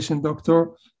presentation, Doctor.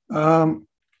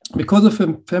 Because of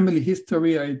a family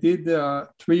history, I did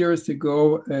 3 years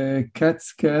ago a CAT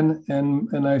scan,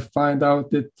 and I find out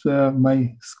that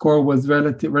my score was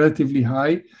relatively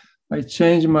high. I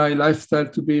changed my lifestyle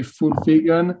to be full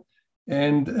vegan,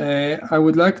 and I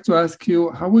would like to ask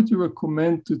you, how would you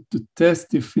recommend to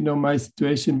test if my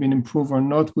situation been improved or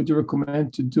not? Would you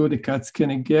recommend to do the CAT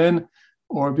scan again,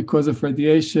 or because of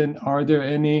radiation, are there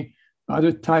any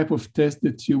other type of test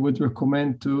that you would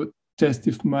recommend to test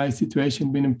if my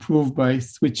situation been improved by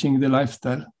switching the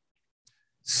lifestyle?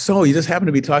 So you just happen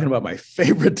to be talking about my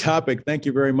favorite topic. Thank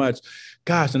you very much.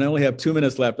 Gosh, and I only have 2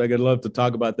 minutes left. I'd love to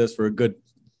talk about this for a good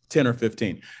 10 or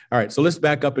 15. All right, so let's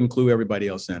back up and clue everybody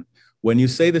else in. When you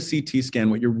say the CT scan,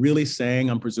 what you're really saying,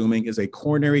 I'm presuming, is a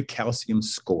coronary calcium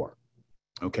score,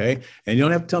 okay? And you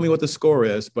don't have to tell me what the score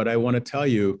is, but I want to tell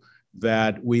you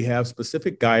that we have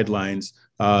specific guidelines.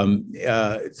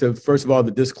 So first of all,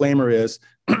 the disclaimer is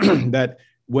that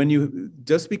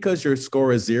just because your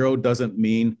score is 0 doesn't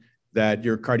mean that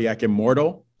you're cardiac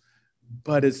immortal,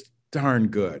 but it's darn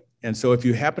good. And so if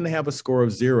you happen to have a score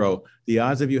of 0, the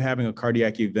odds of you having a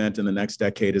cardiac event in the next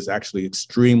decade is actually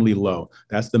extremely low.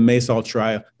 That's the MESA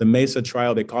trial. The MESA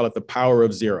trial, they call it the power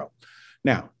of 0.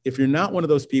 Now, if you're not one of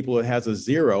those people that has a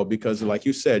 0 because, like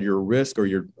you said, your risk or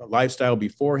your lifestyle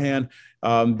beforehand,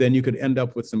 then you could end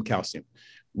up with some calcium.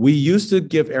 We used to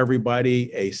give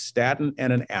everybody a statin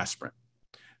and an aspirin.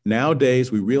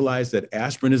 Nowadays, we realize that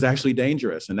aspirin is actually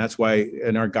dangerous. And that's why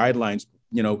in our guidelines,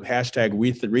 hashtag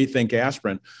rethink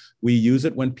aspirin, we use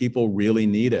it when people really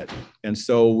need it. And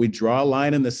so we draw a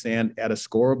line in the sand at a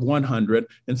score of 100.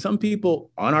 And some people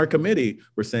on our committee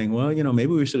were saying, well,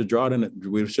 maybe we should have drawn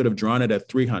it at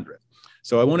 300.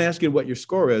 So I won't ask you what your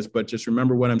score is, but just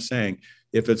remember what I'm saying.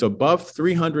 If it's above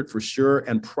 300 for sure,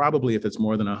 and probably if it's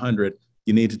more than 100,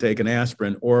 you need to take an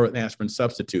aspirin or an aspirin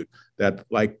substitute that,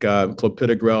 like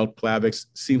clopidogrel, Plavix,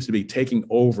 seems to be taking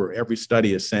over. Every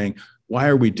study is saying, why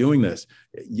are we doing this?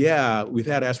 Yeah, we've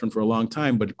had aspirin for a long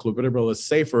time, but clopidogrel is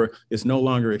safer, it's no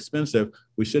longer expensive.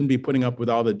 We shouldn't be putting up with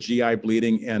all the GI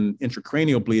bleeding and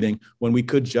intracranial bleeding when we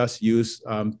could just use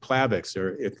Plavix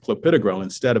or clopidogrel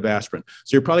instead of aspirin.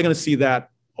 So you're probably going to see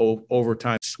that over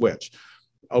time switch.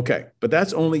 Okay, but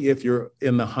that's only if you're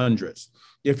in the hundreds.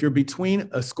 If you're between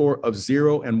a score of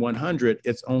 0 and 100,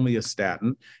 it's only a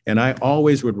statin. And I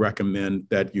always would recommend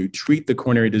that you treat the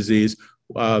coronary disease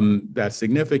that's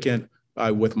significant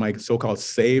with my so-called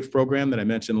SAVE program that I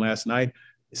mentioned last night.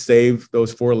 SAVE,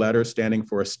 those 4 letters standing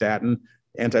for a statin,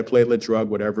 antiplatelet drug,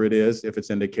 whatever it is, if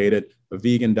it's indicated, a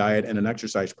vegan diet, and an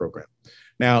exercise program.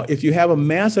 Now, if you have a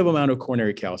massive amount of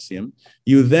coronary calcium,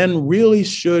 you then really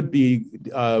should be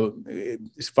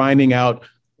finding out,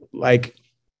 like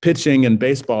pitching in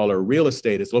baseball or real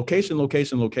estate, is location,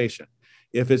 location, location.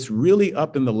 If it's really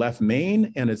up in the left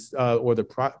main and it's or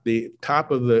the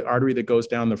top of the artery that goes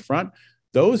down the front,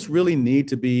 those really need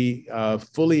to be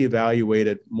fully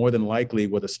evaluated, more than likely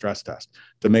with a stress test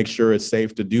to make sure it's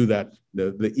safe to do that,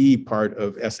 the E part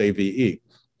of SAVE.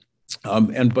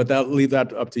 But I'll leave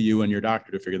that up to you and your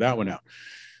doctor to figure that one out.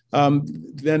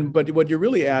 But what you're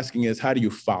really asking is, how do you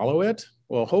follow it?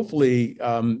 Well, hopefully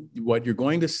what you're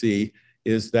going to see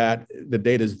is that the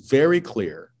data is very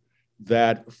clear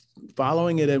that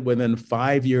following it within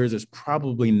 5 years is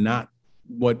probably not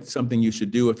something you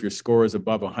should do if your score is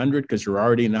above 100, because you're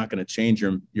already not going to change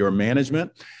your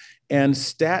management. And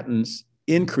statins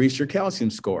increase your calcium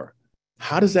score.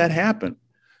 How does that happen?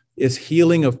 It's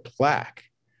healing of plaque.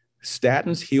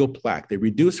 Statins heal plaque. They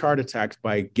reduce heart attacks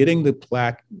by getting the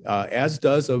plaque, as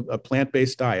does a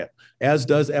plant-based diet, as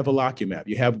does evolocumab.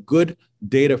 You have good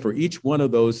data for each one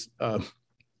of those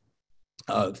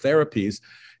therapies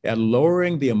at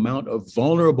lowering the amount of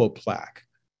vulnerable plaque.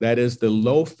 That is the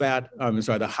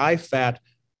the high-fat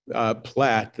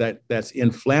plaque that's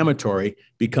inflammatory,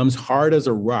 becomes hard as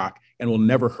a rock and will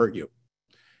never hurt you.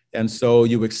 And so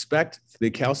you expect the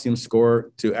calcium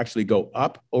score to actually go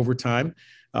up over time.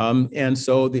 And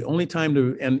so the only time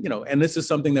and this is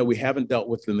something that we haven't dealt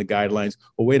with in the guidelines.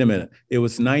 Well, wait a minute, it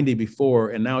was 90 before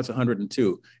and now it's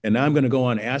 102. And now I'm going to go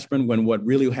on aspirin when what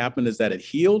really happened is that it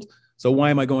healed. So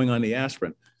why am I going on the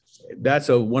aspirin? That's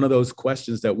one of those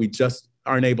questions that we just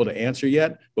aren't able to answer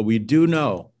yet, but we do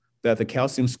know that the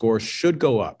calcium score should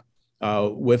go up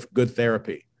with good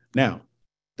therapy. Now,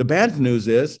 the bad news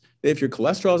is if your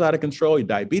cholesterol is out of control, your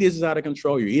diabetes is out of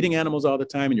control, you're eating animals all the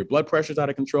time, and your blood pressure is out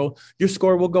of control, your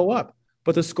score will go up.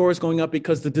 But the score is going up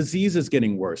because the disease is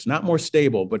getting worse, not more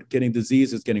stable, but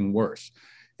disease is getting worse.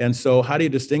 And so how do you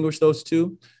distinguish those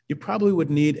two? You probably would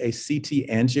need a CT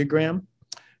angiogram.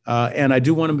 And I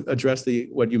do want to address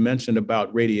what you mentioned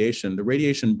about radiation. The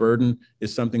radiation burden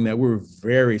is something that we're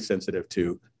very sensitive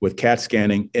to with CAT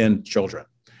scanning in children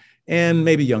and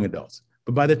maybe young adults.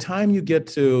 But by the time you get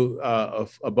to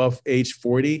above age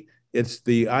 40, it's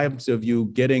the odds of you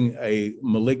getting a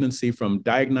malignancy from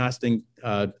diagnostic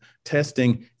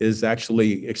testing is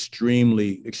actually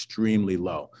extremely, extremely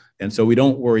low. And so we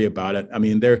don't worry about it. I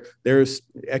mean, there's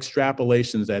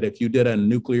extrapolations that if you did a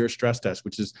nuclear stress test,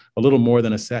 which is a little more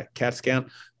than a CAT scan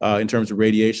in terms of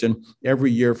radiation,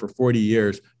 every year for 40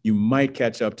 years, you might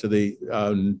catch up to the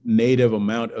native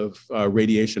amount of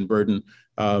radiation burden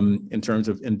in terms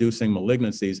of inducing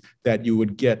malignancies that you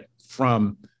would get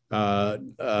from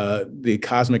the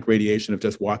cosmic radiation of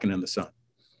just walking in the sun.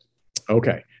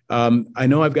 Okay. I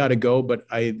know I've got to go, but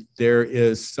there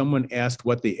is someone asked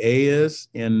what the A is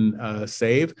in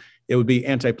SAVE. It would be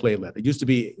antiplatelet. It used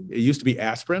to be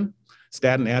aspirin,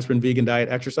 statin, aspirin, vegan diet,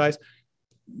 exercise.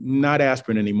 Not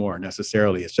aspirin anymore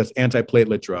necessarily. It's just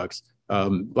antiplatelet drugs.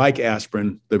 Like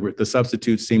aspirin, the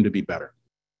substitutes seem to be better.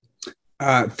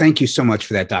 Thank you so much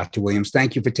for that, Dr. Williams.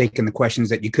 Thank you for taking the questions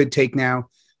that you could take now,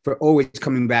 for always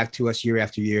coming back to us year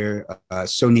after year.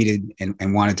 So needed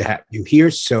and wanted to have you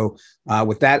here. So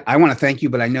with that, I want to thank you,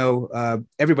 but I know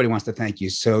everybody wants to thank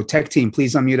you. So tech team,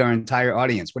 please unmute our entire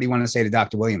audience. What do you want to say to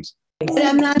Dr. Williams?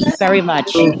 Very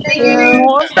much. Thank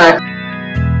you.